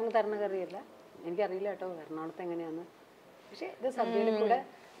സാധാരണ തരണ കറിയല്ല, എനിക്കറിയില്ല കേട്ടോ എറണാകുളത്ത് എങ്ങനെയാന്ന്. പക്ഷെ ഇത് സദ്യയിൽ കൂടെ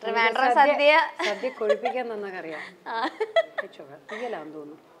സദ്യ കൊഴുപ്പിക്കാൻ തന്ന കറിയാണ്. തീയലാന്ന്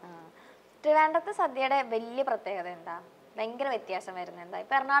തോന്നുന്നു. ട്രിവാൻഡ്രത്തെ സദ്യയുടെ വലിയ പ്രത്യേകത എന്താ, ഭയങ്കര വ്യത്യാസം വരുന്നത് എന്താ?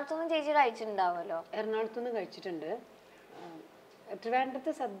 ഇപ്പൊ എറണാകുളത്തൊന്നും ചേച്ചി കഴിച്ചിട്ടുണ്ടാവുമല്ലോ. എറണാകുളത്തുനിന്ന് കഴിച്ചിട്ടുണ്ട്.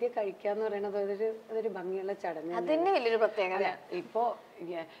 ട്രിവാൻഡ്രത്തെ സദ്യ കഴിക്കാന്ന് പറയുന്നത് അതൊരു ഭംഗിയുള്ള ചടങ്ങ്. അതിന് വലിയൊരു പ്രത്യേകത. ഇപ്പൊ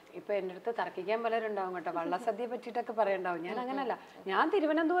എന്റെ അടുത്ത് തർക്കിക്കാൻ പലരുണ്ടാവും കേട്ടോ, വള്ളസദ്യയെ പറ്റിയിട്ടൊക്കെ പറയണ്ടാവും. ഞാൻ അങ്ങനല്ല, ഞാൻ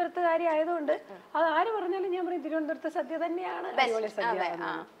തിരുവനന്തപുരത്തുകാരി ആയതുകൊണ്ട് അത് ആര് പറഞ്ഞാലും ഞാൻ പറയും തിരുവനന്തപുരത്തെ സദ്യ തന്നെയാണ് അടിപൊളി സദ്യ.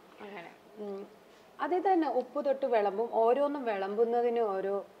 അതേ തന്നെ ഉപ്പ് തൊട്ട് വിളമ്പും, ഓരോന്നും വിളമ്പുന്നതിന്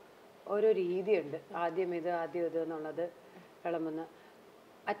ഓരോ രീതിയുണ്ട്. ആദ്യം ഇത് എന്നുള്ളത് വിളമ്പുന്ന.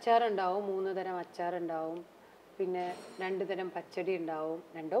 അച്ചാറുണ്ടാവും, 3 തരം അച്ചാറുണ്ടാവും, പിന്നെ 2 തരം പച്ചടി ഉണ്ടാവും,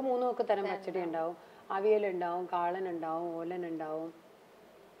 2 or 3 തരം പച്ചടി ഉണ്ടാവും, അവിയലുണ്ടാവും, കാളനുണ്ടാവും, ഓലനുണ്ടാവും,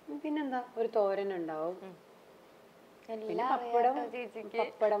 പിന്നെന്താ ഒരു തോരൻ ഉണ്ടാവും, പിന്നെ പപ്പടം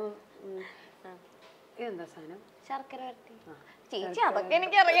ഇതെന്താ സാധനം, ശർക്കര വരട്ടി. ചേച്ചി അതൊക്കെ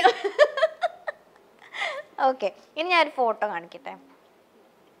എനിക്കറിയാം. ഓക്കെ, ഇനി ഞാനൊരു ഫോട്ടോ കാണിക്കട്ടെ.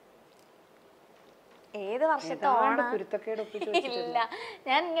 ഏത് വർഷത്തെ ഇല്ല,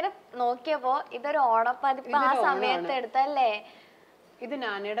 ഞാൻ ഇങ്ങനെ നോക്കിയപ്പോ ഇതൊരു ഓണപ്പതിപ്പ് ആ സമയത്ത് എടുത്തല്ലേ. ഇത്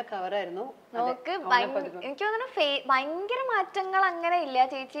നാനയുടെ കവറായിരുന്നു. നോക്ക്, എനിക്ക് തോന്നുന്നു ഭയങ്കര മാറ്റങ്ങൾ അങ്ങനെ ഇല്ല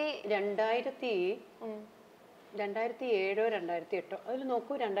ചേച്ചി. 2007 2008 അതിൽ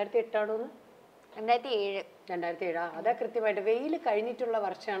നോക്കൂ, 2008 ആണോന്ന്. 2007 അതാ കൃത്യമായിട്ട്. വെയിൽ കഴിഞ്ഞിട്ടുള്ള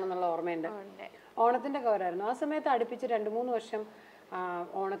വർഷമാണെന്നുള്ള ഓർമ്മയുണ്ട്. ഓണത്തിന്റെ കവറായിരുന്നു ആ സമയത്ത്. അടുപ്പിച്ച് 2-3 വർഷം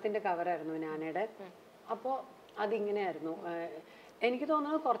ഓണത്തിന്റെ കവറായിരുന്നു നാനയുടെ. അപ്പോൾ അതിങ്ങനെയായിരുന്നു. എനിക്ക്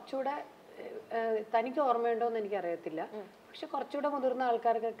തോന്നുന്നത് കുറച്ചുകൂടെ, തനിക്ക് ഓർമ്മയുണ്ടോ എന്ന് എനിക്കറിയത്തില്ല, പക്ഷെ കുറച്ചുകൂടെ മുതിർന്ന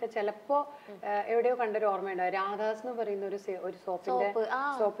ആൾക്കാർക്കൊക്കെ ചിലപ്പോ എവിടെയോ കണ്ടൊരു ഓർമ്മയുണ്ടാവും. രാധാസ് എന്ന് പറയുന്ന ഒരു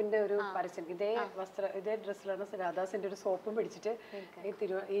സോപ്പിന്റെ ഒരു പരസ്യം. ഇതേ ഡ്രസ്സിലാണ് രാധാസിന്റെ ഒരു സോപ്പും പിടിച്ചിട്ട്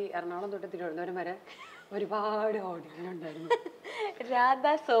ഈ എറണാകുളം തൊട്ട് തിരുവനന്തപുരം വരെ ഒരുപാട് ഓർഡറുകളുണ്ടായിരുന്നു.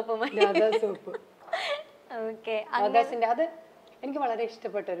 രാധാ സോപ്പ്. രാധാസിന്റെ അത് എനിക്ക് വളരെ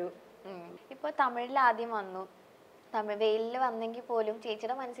ഇഷ്ടപ്പെട്ടൊരു. ഇപ്പൊ തമിഴിൽ ആദ്യം വന്നു, വെയിലിൽ വന്നെങ്കിൽ പോലും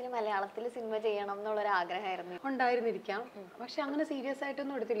ചേച്ചിയുടെ മനസ്സിൽ മലയാളത്തിൽ സിനിമ ചെയ്യണം എന്നുള്ളൊരു ആഗ്രഹമായിരുന്നു. ഉണ്ടായിരുന്നിരിക്കാം, പക്ഷെ അങ്ങനെ സീരിയസ്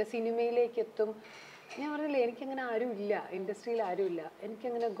ആയിട്ടൊന്നും എടുത്തില്ല. സിനിമയിലേക്ക് എത്തും ഞാൻ പറഞ്ഞില്ലേ, എനിക്കങ്ങനെ ആരും ഇല്ല, ഇൻഡസ്ട്രിയിൽ ആരും ഇല്ല,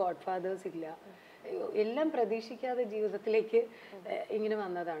 എനിക്കങ്ങനെ ഗോഡ് ഫാദേഴ്സ് ഇല്ല. എല്ലാം പ്രതീക്ഷിക്കാതെ ജീവിതത്തിലേക്ക് ഇങ്ങനെ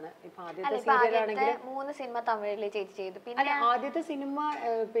വന്നതാണ്. ഇപ്പൊ ആദ്യത്തെ സീരിയലാണെങ്കിൽ 3 സിനിമ തമിഴിൽ ചേച്ചി ചെയ്തു. പിന്നെ ആദ്യത്തെ സിനിമ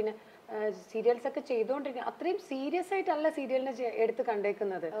പിന്നെ സീരിയൽസ് ഒക്കെ ചെയ്തുകൊണ്ടിരിക്കുക, അത്രയും സീരിയസ് ആയിട്ടല്ല സീരിയലിനെ എടുത്ത്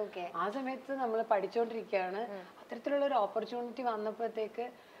കണ്ടേക്കുന്നത്. ആ സമയത്ത് നമ്മൾ പഠിച്ചുകൊണ്ടിരിക്കുകയാണ്. അത്തരത്തിലുള്ള ഒരു ഓപ്പർച്യൂണിറ്റി വന്നപ്പോഴത്തേക്ക്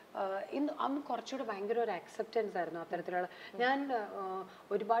അന്ന് കുറച്ചുകൂടെ ഭയങ്കര ഒരു അക്സെപ്റ്റൻസ് ആയിരുന്നു അത്തരത്തിലുള്ള. ഞാൻ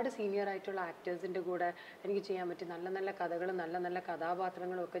ഒരുപാട് സീനിയർ ആയിട്ടുള്ള ആക്ടേഴ്സിന്റെ കൂടെ എനിക്ക് ചെയ്യാൻ പറ്റി, നല്ല നല്ല കഥകളും നല്ല നല്ല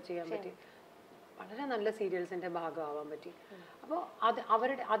കഥാപാത്രങ്ങളും ഒക്കെ ചെയ്യാൻ പറ്റി, വളരെ നല്ല സീരിയൽസിന്റെ ഭാഗമാവാൻ പറ്റി. അപ്പോൾ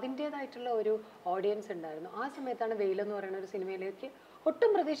അതിൻ്റെതായിട്ടുള്ള ഒരു ഓഡിയൻസ് ഉണ്ടായിരുന്നു. ആ സമയത്താണ് വെയിൽ എന്ന് പറയുന്ന ഒരു സിനിമയിലേക്ക് ഒട്ടും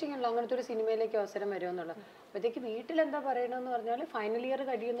പ്രതീക്ഷിക്കണല്ലോ അങ്ങനത്തെ ഒരു സിനിമയിലേക്ക് അവസരം വരുമെന്നുള്ളത്. അപ്പോഴത്തേക്ക് വീട്ടിൽ എന്താ പറയണമെന്ന് പറഞ്ഞാൽ ഫൈനൽ ഇയർ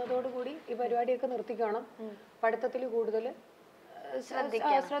കഴിയുന്നതോടുകൂടി ഈ പരിപാടിയൊക്കെ നിർത്തിക്കണം, പഠിത്തത്തിൽ കൂടുതൽ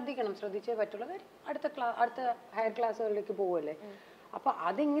ശ്രദ്ധിച്ചേ പറ്റുള്ളൂ, അടുത്ത ഹയർ ക്ലാസ്സുകളിലേക്ക് പോവല്ലേ. അപ്പൊ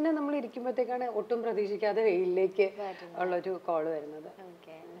അതിങ്ങനെ നമ്മൾ ഇരിക്കുമ്പോഴത്തേക്കാണ് ഒട്ടും പ്രതീക്ഷിക്കാതെ വെയിലിലേക്ക് ഉള്ളൊരു കോള് വരുന്നത്.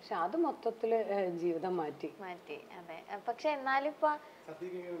 പക്ഷെ അത് മൊത്തത്തില് ജീവിതം മാറ്റി. അതെ, പക്ഷെ എന്നാലും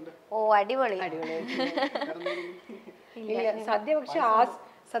അടിപൊളി. ഇല്ല, സദ്യ പക്ഷെ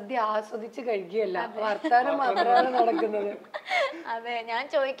സദ്യ ആസ്വദിച്ച് കഴിക്കുകയല്ല, വർത്താനം മാത്രമാണ് നടക്കുന്നത്. അതെ, ഞാൻ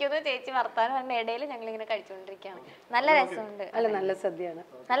ചോദിക്കുന്നത് ചേച്ചി വർത്താനം പറഞ്ഞ ഇടയിൽ ഞങ്ങൾ ഇങ്ങനെ കഴിച്ചുകൊണ്ടിരിക്കുകയാണ്. നല്ല രസമുണ്ട്. അല്ല, നല്ല സദ്യയാണ്,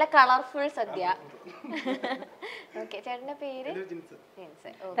 നല്ല കളർഫുൾ സദ്യ. ഓക്കെ, ചേട്ടന്റെ പേര്?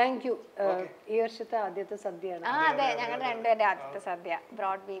 Thank you. ഈ വർഷത്തെ ആദ്യത്തെ സദ്യയാണ്. അതെ, ഞങ്ങളുടെ രണ്ടുപേരുടെ ആദ്യത്തെ സദ്യ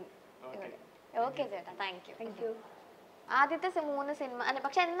ബ്രോഡ് ബീൻ. ഓക്കെ ചേട്ടാ, താങ്ക് യു. ആദ്യത്തെ 3 സിനിമ അല്ല,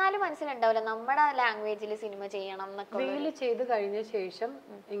 പക്ഷെ എന്നാലും മനസ്സിലുണ്ടാവില്ല നമ്മുടെ ലാംഗ്വേജിൽ സിനിമ ചെയ്യണം എന്നൊക്കെ. വെയിൽ ചെയ്ത് കഴിഞ്ഞ ശേഷം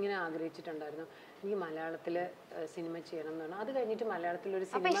ഇങ്ങനെ ആഗ്രഹിച്ചിട്ടുണ്ടായിരുന്നു, എനിക്ക് മലയാളത്തില് സിനിമ ചെയ്യണം എന്നാണ്. അത് കഴിഞ്ഞിട്ട് മലയാളത്തിലൊരു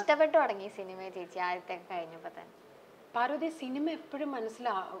സിനിമ. അപ്പൊ ഇഷ്ടപ്പെട്ടു തുടങ്ങി സിനിമ ചേച്ചി ആദ്യത്തെ കഴിഞ്ഞപ്പോ തന്നെ? പാർവതി, സിനിമ എപ്പോഴും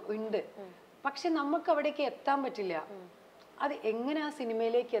മനസ്സിലുണ്ട്, പക്ഷെ നമുക്ക് അവിടേക്ക് എത്താൻ പറ്റില്ല. അത് എങ്ങനെ ആ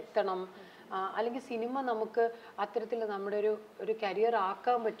സിനിമയിലേക്ക് എത്തണം, അല്ലെങ്കിൽ സിനിമ നമുക്ക് അത്തരത്തിൽ നമ്മുടെ ഒരു കരിയർ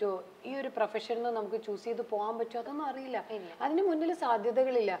ആക്കാൻ പറ്റുമോ, ഈ ഒരു പ്രൊഫഷനിൽ നമുക്ക് ചൂസ് ചെയ്ത് പോകാൻ പറ്റുമോ, അതൊന്നും അറിയില്ല. അതിന് മുന്നിൽ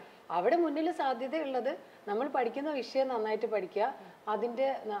സാധ്യതകളില്ല. അവിടെ മുന്നിൽ സാധ്യതയുള്ളത് നമ്മൾ പഠിക്കുന്ന വിഷയം നന്നായിട്ട് പഠിക്കുക,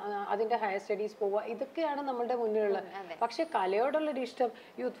 അതിന്റെ ഹയർ സ്റ്റഡീസ് പോവുക, ഇതൊക്കെയാണ് നമ്മളുടെ മുന്നിലുള്ളത്. പക്ഷെ കലയോടുള്ളൊരു ഇഷ്ടം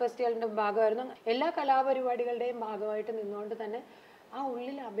യൂത്ത് ഫെസ്റ്റിവലിന്റെ ഭാഗമായിരുന്നു. എല്ലാ കലാപരിപാടികളുടെയും ഭാഗമായിട്ട് നിന്നുകൊണ്ട് തന്നെ ആ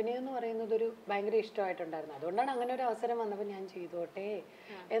ഉള്ളിൽ അഭിനയം എന്ന് പറയുന്നത് ഒരു ഭയങ്കര ഇഷ്ടമായിട്ടുണ്ടായിരുന്നു. അതുകൊണ്ടാണ് അങ്ങനെ ഒരു അവസരം വന്നപ്പോൾ ഞാൻ ചെയ്തോട്ടെ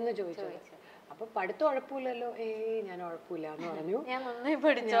എന്ന് ചോദിച്ചത്. അപ്പൊ പഠിത്തം ഉഴപ്പില്ലല്ലോ, ഞാൻ ഉഴപ്പില്ല എന്ന് പറഞ്ഞു. നന്നായിട്ട്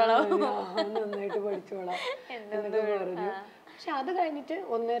പഠിച്ചോളാം എന്നൊക്കെ പറഞ്ഞു. പക്ഷെ അത് കഴിഞ്ഞിട്ട്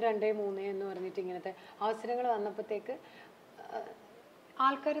 1, 2, 3 എന്ന് പറഞ്ഞിട്ട് ഇങ്ങനത്തെ അവസരങ്ങൾ വന്നപ്പോഴത്തേക്ക്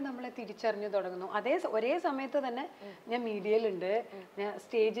ആൾക്കാർ നമ്മളെ തിരിച്ചറിഞ്ഞു തുടങ്ങുന്നു. ഒരേ സമയത്ത് തന്നെ ഞാൻ മീഡിയയിലുണ്ട്, ഞാൻ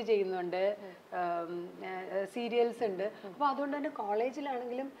സ്റ്റേജ് ചെയ്യുന്നുണ്ട്, സീരിയൽസ് ഉണ്ട്. അപ്പൊ അതുകൊണ്ട് തന്നെ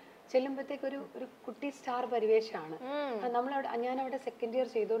കോളേജിലാണെങ്കിലും ചെല്ലുമ്പോഴത്തേക്ക് ഒരു കുട്ടി സ്റ്റാർ പരിവേഷമാണ്. ഞാനവിടെ സെക്കൻഡ് ഇയർ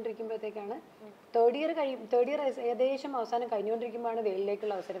ചെയ്തുകൊണ്ടിരിക്കുമ്പോഴത്തേക്കാണ് തേർഡ് ഇയർ ഏകദേശം അവസാനം കഴിഞ്ഞുകൊണ്ടിരിക്കുമ്പോഴാണ്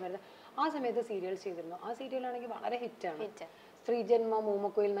വെയിലിലേക്കുള്ള അവസരം വരുന്നത്. ആ സമയത്ത് സീരിയൽസ് ചെയ്തിരുന്നു. ആ സീരിയലാണെങ്കിൽ വളരെ ഹിറ്റാണ്. സ്ത്രീജന്മം,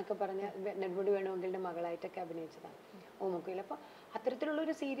 ഉമ്മക്കുയിൽ എന്നൊക്കെ പറഞ്ഞ നെടുമുടി വേണുവെങ്കിലിന്റെ മകളായിട്ടൊക്കെ അഭിനയിച്ചതാണ് ഉമ്മക്കുയിൽ. അപ്പൊ അത്തരത്തിലുള്ള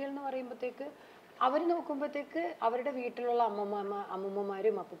ഒരു സീരിയൽ എന്ന് പറയുമ്പോഴത്തേക്ക് അവർ നോക്കുമ്പോഴത്തേക്ക് അവരുടെ വീട്ടിലുള്ള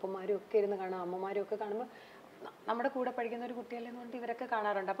അമ്മൂമ്മമാരും അപ്പൂപ്പന്മാരും ഒക്കെ ഇരുന്ന് കാണാം. അമ്മമാരും ഒക്കെ കാണുമ്പോൾ നമ്മുടെ കൂടെ പഠിക്കുന്ന ഒരു കുട്ടിയല്ലെന്ന് പറഞ്ഞിട്ട് ഇവരൊക്കെ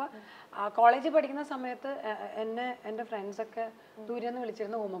കാണാറുണ്ട്. അപ്പൊ കോളേജിൽ പഠിക്കുന്ന സമയത്ത് എൻ്റെ ഫ്രണ്ട്സൊക്കെ ദൂരെ നിന്ന്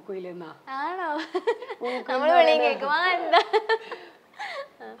വിളിച്ചിരുന്ന ഉമ്മക്കുയിലെന്നാ.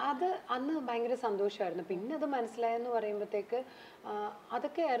 അത് അന്ന് ഭയങ്കര സന്തോഷമായിരുന്നു. പിന്നെ അത് മനസ്സിലായെന്ന് പറയുമ്പോഴത്തേക്ക്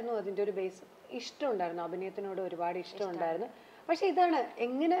അതൊക്കെയായിരുന്നു അതിൻ്റെ ഒരു ബേസ്. ഇഷ്ടമുണ്ടായിരുന്നു, അഭിനയത്തിനോട് ഒരുപാട് ഇഷ്ടമുണ്ടായിരുന്നു. പക്ഷെ ഇതാണ്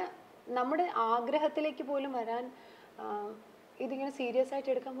എങ്ങനെ നമ്മുടെ ആഗ്രഹത്തിലേക്ക് പോലും വരാൻ, ഇതിങ്ങനെ സീരിയസ്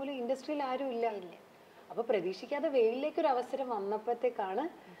ആയിട്ട് എടുക്കാൻ പോലും ഇൻഡസ്ട്രിയിൽ ആരും ഇല്ല. അപ്പൊ പ്രതീക്ഷിക്കാതെ വെയിലിലേക്ക് ഒരു അവസരം വന്നപ്പോഴത്തേക്കാണ്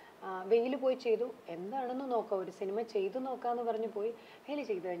വെയിൽ പോയി ചെയ്തു. എന്താണെന്ന് നോക്കാം, ഒരു സിനിമ ചെയ്തു നോക്കാന്ന് പറഞ്ഞു പോയി. വെയിൽ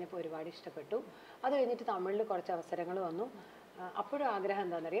ചെയ്തു കഴിഞ്ഞപ്പോൾ ഒരുപാട് ഇഷ്ടപ്പെട്ടു. അത് കഴിഞ്ഞിട്ട് തമിഴിൽ കുറച്ച് അവസരങ്ങൾ വന്നു. അപ്പോഴും ആഗ്രഹം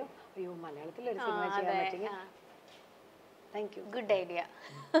എന്താണെന്നറിയോ, അയ്യോ മലയാളത്തിൽ ഒരു സിനിമ ചെയ്യാൻ പറ്റുമെങ്കിൽ. Thank you, good idea.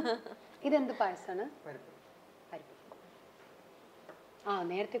 ഇതെന്ത് പായസമാണ്?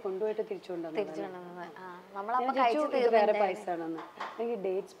 നേരത്തെ കൊണ്ടുപോയിട്ട് തിരിച്ചുകൊണ്ടുവന്നത് വേറെ പായസമാണെന്ന്. എനിക്ക്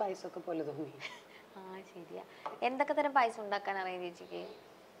ഡേറ്റ്സ് പായസമൊക്കെ പോലെ തോന്നി. ശരിയാ. എന്തൊക്കെ തരം പായസം ഉണ്ടാക്കാൻ അറിയാം ചേച്ചിക്ക്?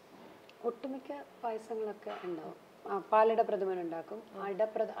 ഒട്ടുമിക്ക പായസങ്ങളൊക്കെ ഉണ്ടാവും. പാലട പ്രഥമൻ ഉണ്ടാക്കും.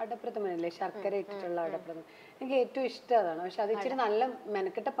 അടപ്രഥമനല്ലേ, ശർക്കര ഇട്ടിട്ടുള്ള അടപ്രഥമൻ. എനിക്ക് ഏറ്റവും ഇഷ്ടം അതാണ്. പക്ഷെ അത് ഇച്ചിരി നല്ല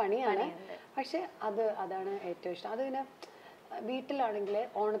മെനക്കെട്ട പണിയാണ്. പക്ഷെ അതാണ് ഏറ്റവും ഇഷ്ടം. അതിങ്ങനെ വീട്ടിലാണെങ്കിൽ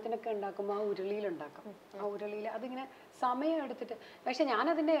ഓണത്തിനൊക്കെ ഉണ്ടാക്കുമ്പോൾ ആ ഉരുളിയിലുണ്ടാക്കും. ആ ഉരുളിയിൽ അതിങ്ങനെ സമയം എടുത്തിട്ട്. പക്ഷെ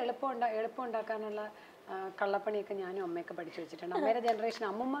ഞാനതിൻ്റെ എളുപ്പം ഉണ്ടാക്കാനുള്ള കള്ളപ്പണിയൊക്കെ ഞാനും അമ്മയൊക്കെ പഠിച്ചു വെച്ചിട്ടുണ്ട്. അമ്മയുടെ ജനറേഷൻ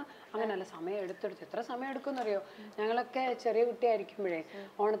അമ്മമ്മ അങ്ങനെയല്ല, സമയം എടുത്തെടുത്ത് എത്ര സമയം എടുക്കുമെന്നറിയോ? ഞങ്ങളൊക്കെ ചെറിയ കുട്ടിയായിരിക്കുമ്പോഴേ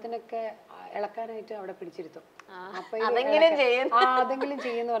ഓണത്തിനൊക്കെ ഇളക്കാനായിട്ട് അവിടെ പിടിച്ചിരുത്തും. അപ്പൊ അതെങ്കിലും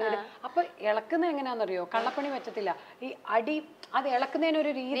ചെയ്യുന്ന പറഞ്ഞിട്ട് അപ്പൊ ഇളക്കുന്ന എങ്ങനെയാണെന്നറിയോ? കള്ളപ്പണി പറ്റത്തില്ല. ഈ അടി അത് ഇളക്കുന്നതിന്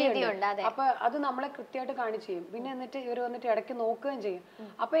ഒരു രീതിയുണ്ട്. അപ്പൊ അത് നമ്മളെ കൃത്യമായിട്ട് കാണിച്ചു ചെയ്യും. പിന്നെ എന്നിട്ട് ഇവർ വന്നിട്ട് ഇടയ്ക്ക് നോക്കുകയും ചെയ്യും.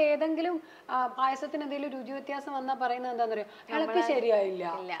 അപ്പൊ ഏതെങ്കിലും പായസത്തിന് എന്തെങ്കിലും രുചി വ്യത്യാസം വന്നാൽ പറയുന്നത് എന്താണെന്നറിയോ? ഇളക്ക് ശരിയായില്ല.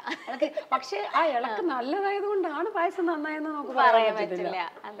 പക്ഷെ ആ ഇളക്ക് നല്ലതായത് കൊണ്ടാണ് പായസം നന്നായെന്ന് നമുക്ക് പറയാൻ പറ്റില്ല.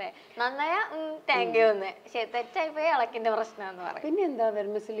 പിന്നെ എന്താ,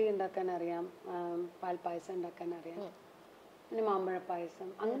 വെർമിസലി ഉണ്ടാക്കാൻ അറിയാം, പാൽപ്പായസം ഉണ്ടാക്കാൻ അറിയാം, പിന്നെ മാമ്പഴ പായസം.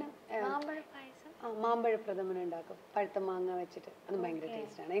 അങ്ങനെ മാമ്പഴ പ്രഥമൻ ഉണ്ടാക്കും, പഴുത്ത മാങ്ങ വെച്ചിട്ട്. അത് ഭയങ്കര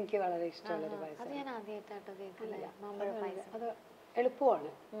ടേസ്റ്റാണ്, എനിക്ക് വളരെ ഇഷ്ടമുള്ളൊരു പായസം. അത്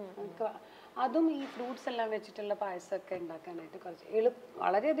എളുപ്പമാണ്. അതും ഈ ഫ്രൂട്ട്സ് എല്ലാം വെച്ചിട്ടുള്ള പായസമൊക്കെ ഉണ്ടാക്കാനായിട്ട് കുറച്ച്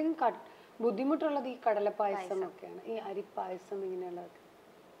വളരെയധികം ബുദ്ധിമുട്ടുള്ളത് ഈ കടലപ്പായസം ഒക്കെയാണ്. ഈ അരിപ്പായസം ഇങ്ങനെയുള്ളതൊക്കെ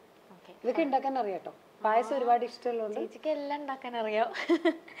ഇതൊക്കെ ഉണ്ടാക്കാൻ അറിയാട്ടോ. പായസം ഒരുപാട് ഇഷ്ടമുള്ളതുകൊണ്ട് എല്ലാം ഉണ്ടാക്കാൻ അറിയാം.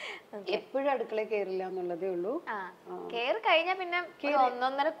 എപ്പോഴും അടുക്കളയിൽ കയറില്ല എന്നുള്ളതേ ഉള്ളൂ.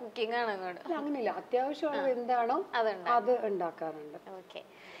 ഒന്നൊന്നര കുക്കിംഗ് ആണ്. അങ്ങനെയില്ല, അത്യാവശ്യമുള്ളത് എന്താണോ അത് ഉണ്ടാക്കാറുണ്ട്.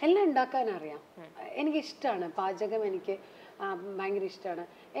 എല്ലാം ഉണ്ടാക്കാൻ അറിയാം. എനിക്കിഷ്ടമാണ് പാചകം. എനിക്ക് ഭയങ്കര ഇഷ്ടമാണ്.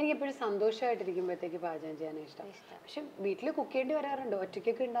 എനിക്കെപ്പോഴും സന്തോഷമായിട്ടിരിക്കുമ്പോഴത്തേക്ക് പാചകം ചെയ്യാനാണ് ഇഷ്ടം. പക്ഷെ വീട്ടിൽ കുക്ക് ചെയ്യേണ്ടി വരാറുണ്ട്.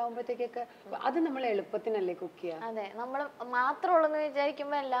 ഒറ്റയ്ക്കൊക്കെ ഉണ്ടാവുമ്പോഴത്തേക്കൊക്കെ അത് നമ്മൾ എളുപ്പത്തിനല്ലേ കുക്ക് ചെയ്യാം.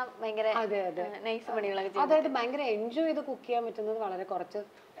 അതായത് ഭയങ്കര എൻജോയ് ചെയ്ത് കുക്ക് ചെയ്യാൻ പറ്റുന്നത് വളരെ കുറച്ച്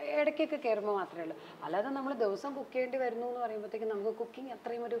ഇടയ്ക്കൊക്കെ കയറുമ്പോൾ മാത്രമേ ഉള്ളൂ. അല്ലാതെ നമ്മൾ ദിവസം കുക്ക് ചെയ്യേണ്ടി വരുന്നു എന്ന് പറയുമ്പോഴത്തേക്ക് നമുക്ക് കുക്കിംഗ്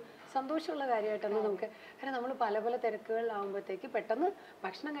അത്രയും ഒരു സന്തോഷമുള്ള കാര്യമായിട്ടാണ് നമുക്ക്. കാരണം നമ്മൾ പല പല തിരക്കുകളിലാവുമ്പോഴത്തേക്ക് പെട്ടെന്ന്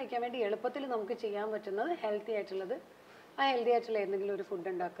ഭക്ഷണം കഴിക്കാൻ വേണ്ടി എളുപ്പത്തിൽ നമുക്ക് ചെയ്യാൻ പറ്റുന്നത് ഹെൽത്തി ആയിട്ടുള്ള എന്തെങ്കിലും ഒരു ഫുഡ്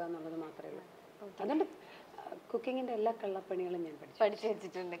ഉണ്ടാക്കുക എന്നുള്ളത് മാത്രമേ ഉള്ളൂ. അതുകൊണ്ട് കുക്കിങ്ങിന്റെ എല്ലാ കള്ളപ്പണികളും ഞാൻ പഠിച്ചു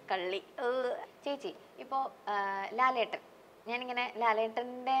വെച്ചിട്ടുണ്ട്. ചേച്ചി ഇപ്പോ ലാലേട്ടൻ, ഞാനിങ്ങനെ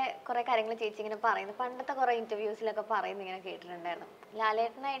ലാലേട്ടന്റെ കുറെ കാര്യങ്ങൾ ചേച്ചി ഇങ്ങനെ പറയുന്നു. പണ്ടത്തെ കുറെ ഇന്റർവ്യൂസിലൊക്കെ പറയുന്നത് ഇങ്ങനെ കേട്ടിട്ടുണ്ടായിരുന്നു.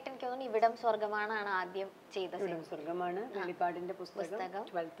 ലാലേട്ടനായിട്ട് എനിക്ക് തോന്നുന്നു ഇവിടം സ്വർഗമാണ് ആദ്യം ചെയ്തത്. സ്വർഗമാണ് വെളിപ്പാടിന്റെ പുസ്തകം,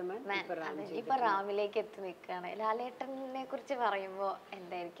 ഇപ്പൊ റാമിലേക്ക് എത്തി നിൽക്കുകയാണ്. ലാലേട്ടനെ കുറിച്ച് പറയുമ്പോ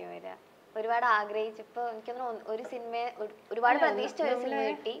എന്തായിരിക്കും വരിക? ഒരുപാട് ആഗ്രഹിച്ചപ്പോ എനിക്ക് ഒരു സിനിമ, ഒരുപാട് പ്രതീക്ഷിച്ച ഒരു സിനിമ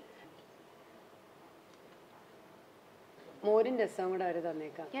കിട്ടി. മോരും രസവും കൂടെ അവര്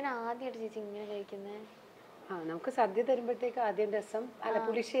തന്നേക്കാം. ഞാൻ ആദ്യമായിട്ട് ചേച്ചി ഇങ്ങനെ കഴിക്കുന്നത്. നമുക്ക് സദ്യ തരുമ്പോഴത്തേക്ക് ആദ്യം രസം, അല്ല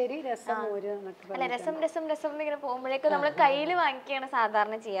പുളിശ്ശേരി, രസം, മോര് എന്നൊക്കെ അല്ല രസം രസം രസം എന്നിങ്ങനെ പോകുമ്പോഴേക്കും നമ്മൾ കയ്യിൽ വാങ്ങിക്കുകയാണ്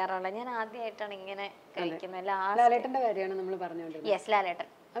സാധാരണ ചെയ്യാറുള്ളത്. ഞാൻ ആദ്യമായിട്ടാണ് ഇങ്ങനെ കഴിക്കുന്നത്. ലാലേട്ടന്റെ കാര്യമാണ് നമ്മൾ പറഞ്ഞുകൊണ്ടിരുന്നത്. യെസ്, ലാലേട്ടൻ.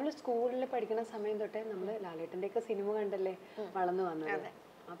 നമ്മൾ സ്കൂളിൽ പഠിക്കുന്ന സമയം തൊട്ടേ നമ്മൾ ലാലേട്ടന്റെ ഒക്കെ സിനിമ കണ്ടല്ലേ വളർന്നു വന്നത്.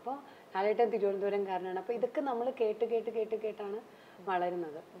 അപ്പോൾ ലാലേട്ടൻ തിരുവനന്തപുരംകാരനാണ്. അപ്പോൾ ഇതൊക്കെ നമ്മൾ കേട്ട് കേട്ട് കേട്ട് കേട്ടാണ്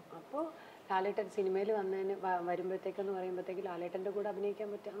വളരുന്നത്. അപ്പോൾ ലാലേട്ടൻ സിനിമയിൽ വരുമ്പോഴത്തേക്കെന്ന് പറയുമ്പോഴത്തേക്ക് ലാലേട്ടന്റെ കൂടെ അഭിനയിക്കാൻ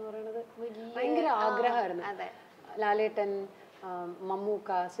പറ്റുക എന്ന് പറയുന്നത് ഭയങ്കര ആഗ്രഹമായിരുന്നു. ലാലേട്ടൻ, മമ്മൂക്ക,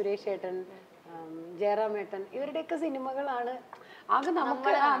 സുരേഷ് ഏട്ടൻ, ജയറാമേട്ടൻ, ഇവരുടെയൊക്കെ സിനിമകളാണ് ആകെ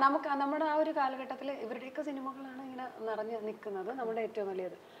നമുക്ക് നമ്മുടെ ആ ഒരു കാലഘട്ടത്തിൽ ഇവരുടെയൊക്കെ സിനിമകളാണ് ഇങ്ങനെ നിറഞ്ഞു നിൽക്കുന്നത്, നമ്മുടെ ഏറ്റവും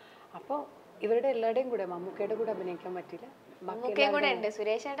വലിയത്. അപ്പോൾ ഇവരുടെ എല്ലാവരുടെയും കൂടെ, മമ്മൂക്കയുടെ കൂടെ അഭിനയിക്കാൻ പറ്റില്ല,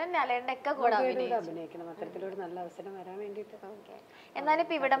 അഭിനയിക്കണം. അത്തരത്തിലൊരു നല്ല അവസരം വരാൻ വേണ്ടിയിട്ട്. എന്നാലും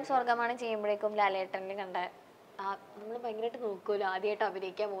ഇപ്പൊ ഇവിടം സ്വർഗമാണ് ചെയ്യുമ്പോഴേക്കും ലാലേട്ടനിൽ കണ്ട നമ്മൾ ഭയങ്കരമായിട്ട് നോക്കുമല്ലോ, ആദ്യമായിട്ട്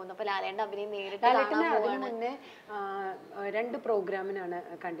അഭിനയിക്കാൻ പോകുന്നു. അപ്പൊ ലാലേട്ടന്റെ അഭിനയം നേരിട്ട് അതിന് മുന്നേ 2 പ്രോഗ്രാമിനാണ്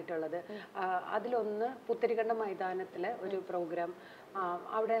കണ്ടിട്ടുള്ളത്. അതിലൊന്ന് പുത്തരിക്കണ്ടം മൈതാനത്തിലെ ഒരു പ്രോഗ്രാം,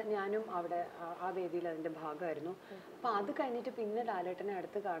 അവിടെ ഞാനും അവിടെ ആ വേദിയിൽ അതിന്റെ ഭാഗമായിരുന്നു. അപ്പൊ അത് കഴിഞ്ഞിട്ട് പിന്നെ ലാലേട്ടനെ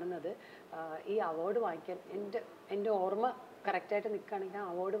അടുത്ത് കാണുന്നത് ഈ അവാർഡ് വാങ്ങിക്കാൻ, എൻ്റെ ഓർമ്മ കറക്റ്റായിട്ട് നിൽക്കുകയാണെങ്കിൽ ആ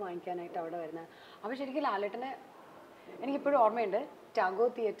അവാർഡ് വാങ്ങിക്കാനായിട്ട് അവിടെ വരുന്നത്. അപ്പോൾ ശരിക്കും ലാലേട്ടനെ എനിക്കിപ്പോഴും ഓർമ്മയുണ്ട്. ടാഗോ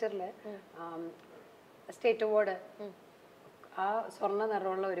തിയേറ്ററിൽ സ്റ്റേറ്റ് അവാർഡ്, ആ സ്വർണ്ണ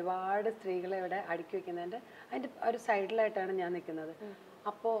നിറമുള്ള ഒരുപാട് സ്ത്രീകളെ ഇവിടെ അടുക്കി വെക്കുന്നതിൻ്റെ അതിൻ്റെ ഒരു സൈഡിലായിട്ടാണ് ഞാൻ നിൽക്കുന്നത്.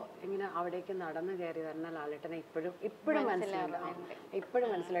 അപ്പോൾ ഇങ്ങനെ അവിടേക്ക് നടന്നു കയറി വരുന്ന ലാലേട്ടനെ ഇപ്പോഴും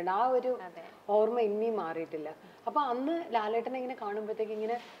മനസ്സിലുണ്ട്. ആ ഒരു ഓർമ്മ ഇനിയും മാറിയിട്ടില്ല. അപ്പോൾ അന്ന് ലാലേട്ടനെ ഇങ്ങനെ കാണുമ്പോഴത്തേക്ക്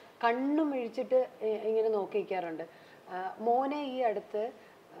ഇങ്ങനെ കണ്ണും മിഴിച്ചിട്ട് ഇങ്ങനെ നോക്കി നിൽക്കാറുണ്ട്. മോനെ ഈ അടുത്ത്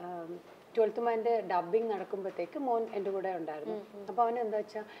 12th മാൻ്റെ ഡബ്ബിങ് നടക്കുമ്പോഴത്തേക്ക് മോൻ എൻ്റെ കൂടെ ഉണ്ടായിരുന്നു. അപ്പോൾ അവൻ എന്താ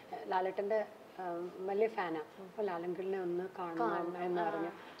വെച്ചാൽ ലാലേട്ടൻ്റെ വലിയ ഫാനാണ്. അപ്പോൾ ലാലങ്കിളിനെ ഒന്ന് കാണണം എന്ന്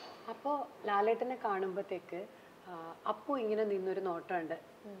പറഞ്ഞു. അപ്പോൾ ലാലേട്ടനെ കാണുമ്പോഴത്തേക്ക് അപ്പു ഇങ്ങനെ നിന്നൊരു നോട്ടമുണ്ട്.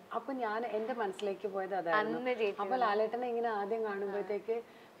 അപ്പൊ ഞാൻ എൻ്റെ മനസ്സിലേക്ക് പോയത് അതായിരുന്നു. അപ്പൊ ലാലേട്ടനെ ഇങ്ങനെ ആദ്യം കാണുമ്പോഴത്തേക്ക്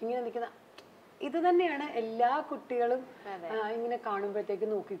ഇങ്ങനെ നിൽക്കുന്ന ഇത് തന്നെയാണ് എല്ലാ കുട്ടികളും ഇങ്ങനെ കാണുമ്പോഴത്തേക്ക്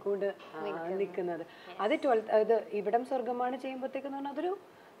നോക്കിക്കൊണ്ട് നിൽക്കുന്നത്. അത് ഇത് ഇവിടം സ്വർഗമാണ് ചെയ്യുമ്പോഴത്തേക്കെന്ന് പറഞ്ഞാൽ അതൊരു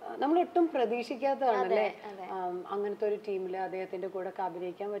നമ്മളൊട്ടും പ്രതീക്ഷിക്കാത്തതാണല്ലേ. അങ്ങനത്തെ ഒരു ടീമില് അദ്ദേഹത്തിന്റെ കൂടെ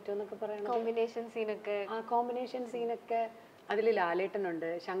അഭിനയിക്കാൻ പറ്റുമെന്നൊക്കെ പറയണം. കോമ്പിനേഷൻ സീനൊക്കെ അതിൽ ലാലേട്ടനുണ്ട്,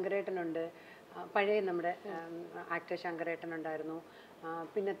 ശങ്കരേട്ടനുണ്ട്, പഴയ നമ്മുടെ ആക്ടർ ശങ്കരേട്ടൻ ഉണ്ടായിരുന്നു,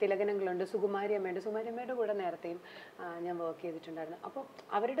 പിന്നെ തിലകനങ്ങളുണ്ട്, സുകുമാരി അമ്മയുടെ കൂടെ നേരത്തെയും ഞാൻ വർക്ക് ചെയ്തിട്ടുണ്ടായിരുന്നു. അപ്പോൾ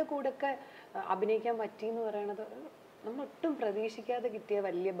അവരുടെ കൂടെയൊക്കെ അഭിനയിക്കാൻ പറ്റി എന്ന് പറയണത് നമ്മളൊട്ടും പ്രതീക്ഷിക്കാതെ കിട്ടിയ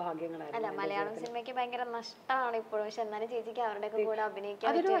വലിയ ഭാഗ്യങ്ങളായിരുന്നു. മലയാളം സിനിമയ്ക്ക് ഭയങ്കര നഷ്ടമാണ് ഇപ്പോഴും, പക്ഷെ എന്നാലും ചേച്ചിക്ക് അവരുടെ കൂടെ അഭിനയിക്കാൻ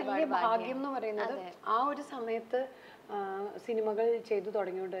അതൊരു വലിയ ഭാഗ്യം എന്ന് പറയുന്നത്. ആ ഒരു സമയത്ത് സിനിമകൾ ചെയ്തു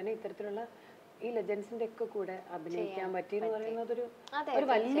തുടങ്ങിയോണ്ട് തന്നെ ഇത്തരത്തിലുള്ള ഈ ലെജൻസിന്റെ ഒക്കെ കൂടെ അഭിനയിക്കാൻ പറ്റി എന്ന് പറയുന്നത് ഒരു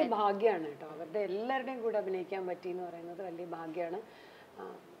വലിയ ഭാഗ്യമാണ് കേട്ടോ. അവരുടെ എല്ലാവരുടെയും കൂടെ അഭിനയിക്കാൻ പറ്റി എന്ന് പറയുന്നത് വലിയ ഭാഗ്യമാണ്.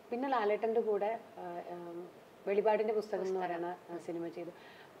 പിന്നെ ലാലേട്ടന്റെ കൂടെ വെളിപാടിന്റെ പുസ്തകം എന്ന് പറയുന്ന സിനിമ ചെയ്തു.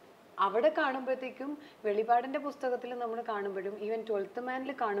 അവിടെ കാണുമ്പോഴത്തേക്കും വെളിപാടിന്റെ പുസ്തകത്തിൽ നമ്മൾ കാണുമ്പോഴും ഈവൻ 12th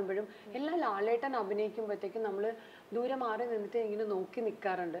മാനിൽ കാണുമ്പോഴും എല്ലാം ലാലേട്ടൻ അഭിനയിക്കുമ്പോഴത്തേക്കും നമ്മൾ ദൂരെ മാറി നിന്നിട്ട് ഇങ്ങനെ നോക്കി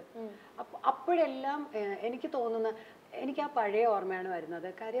നിൽക്കാറുണ്ട്. അപ്പോഴെല്ലാം എനിക്ക് തോന്നുന്ന എനിക്ക് ആ പഴയ ഓർമ്മയാണ് വരുന്നത്.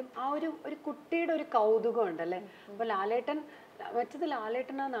 കാര്യം ആ ഒരു കുട്ടിയുടെ ഒരു കൗതുകം ഉണ്ടല്ലേ. അപ്പൊ മറ്റത്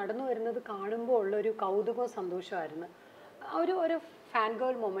ലാലേട്ടൻ ആ നടന്നു വരുന്നത് കാണുമ്പോൾ ഉള്ള ഒരു കൗതുകവും സന്തോഷമായിരുന്നു. ഒരു ഫാൻ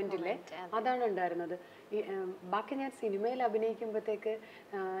ഗേൾ മൊമെന്റ് ഇല്ലേ, അതാണ് ഉണ്ടായിരുന്നത്. ബാക്കി ഞാൻ സിനിമയിൽ അഭിനയിക്കുമ്പോഴത്തേക്ക്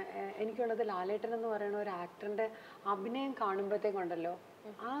എനിക്കുള്ളത് ലാലേട്ടൻ എന്ന് പറയുന്ന ഒരു ആക്ടറിന്റെ അഭിനയം കാണുമ്പോഴത്തേക്കുണ്ടല്ലോ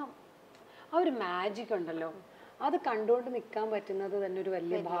ആ ഒരു മാജിക് ഉണ്ടല്ലോ, അത് കണ്ടുകൊണ്ട് നിൽക്കാൻ പറ്റുന്നത് തന്നെ ഒരു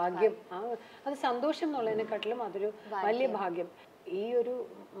വലിയ ഭാഗ്യം. അത് സന്തോഷം എന്നുള്ളതിനെക്കാട്ടിലും അതൊരു വലിയ ഭാഗ്യം. ഈ ഒരു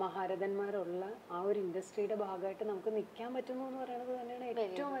മഹാരഥന്മാരുള്ള ആ ഒരു ഇൻഡസ്ട്രിയുടെ ഭാഗമായിട്ട് നമുക്ക് നിൽക്കാൻ പറ്റുന്നു എന്ന് പറയുന്നത് തന്നെയാണ്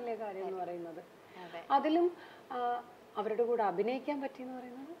ഏറ്റവും വലിയ കാര്യം എന്ന് പറയുന്നത്. അതിലും അവരുടെ കൂടെ അഭിനയിക്കാൻ പറ്റിയെന്ന്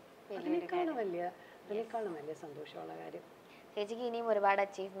പറയുന്നത് അതിനേക്കാളും വലിയ സന്തോഷമുള്ള കാര്യം. ചേച്ചിക്ക് ഇനിയും ഒരുപാട്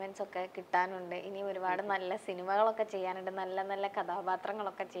അച്ചീവ്മെന്റ്സ് ഒക്കെ കിട്ടാനുണ്ട്, ഇനിയും ഒരുപാട് നല്ല സിനിമകളൊക്കെ ചെയ്യാനുണ്ട്, നല്ല നല്ല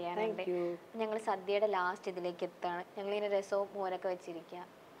കഥാപാത്രങ്ങളൊക്കെ ചെയ്യാനുണ്ട്. ഞങ്ങൾ സദ്യയുടെ ലാസ്റ്റ് ഇതിലേക്ക് എത്താണ്. ഞങ്ങൾ ഇങ്ങനെ രസവും മോരൊക്കെ വെച്ചിരിക്കുക.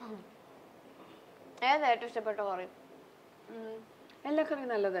 ഏതായിട്ടും ഇഷ്ടപ്പെട്ട കറി? എല്ലാ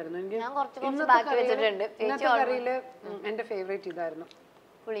കറിയും നല്ലതായിരുന്നു. ഞാൻ കുറച്ച് ബാക്കി വെച്ചിട്ടുണ്ട്. കറിയില് എന്റെ ഫേവറേറ്റ് ഇതായിരുന്നു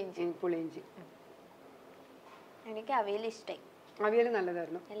പുളിയിഞ്ചി. എനിക്ക് അവിയൽ ഇഷ്ടമായി. അവിയൽ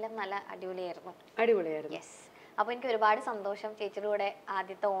നല്ലതായിരുന്നു. എല്ലാം നല്ല അടിപൊളിയായിരുന്നു. യെസ്. അപ്പൊ എനിക്ക് ഒരുപാട് സന്തോഷം ചേച്ചിയുടെ കൂടെ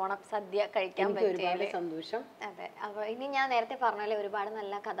ആദ്യത്തെ ഓണം സദ്യ കഴിക്കാൻ പറ്റിയതിൽ സന്തോഷം. അതെ. അപ്പൊ ഇനി ഞാൻ നേരത്തെ പറഞ്ഞ ഒരുപാട്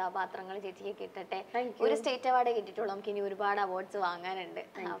നല്ല കഥാപാത്രങ്ങൾ ചേച്ചിക്ക് കിട്ടട്ടെ. ഒരു സ്റ്റേറ്റ് അവാർഡ് കിട്ടിയിട്ടുള്ളൂ, നമുക്ക് ഇനി ഒരുപാട് അവാർഡ്സ് വാങ്ങാനുണ്ട്.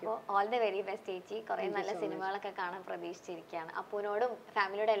 അപ്പോൾ ഓൾ ദി വെരി ബെസ്റ്റ് ചേച്ചി. കുറെ നല്ല സിനിമകളൊക്കെ കാണാൻ പ്രതീക്ഷിച്ചിരിക്കുകയാണ്. അപ്പൂനോടും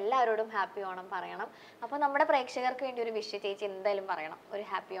ഫാമിലിയോടും എല്ലാവരോടും ഹാപ്പി ഓണം പറയണം. അപ്പൊ നമ്മുടെ പ്രേക്ഷകർക്ക് വേണ്ടി ഒരു വിഷ് ചേച്ചി എന്തായാലും പറയണം, ഒരു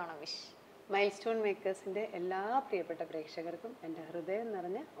ഹാപ്പി ഓണം വിഷ്. മൈൽസ്റ്റോൺ മേക്കേഴ്സിൻ്റെ എല്ലാ പ്രിയപ്പെട്ട പ്രേക്ഷകർക്കും എൻ്റെ ഹൃദയം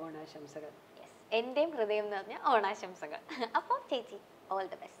നിറഞ്ഞ ഓണാശംസകൾ. എൻ്റെയും ഹൃദയം നിറഞ്ഞ ഓണാശംസകൾ. അപ്പോൾ ചേച്ചി ഓൾ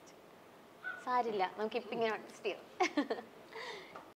ദി ബെസ്റ്റ്. സാരില്ല, നമുക്ക് ഇപ്പം ഇങ്ങനെ അഡ്ജസ്റ്റ് ചെയ്യാം.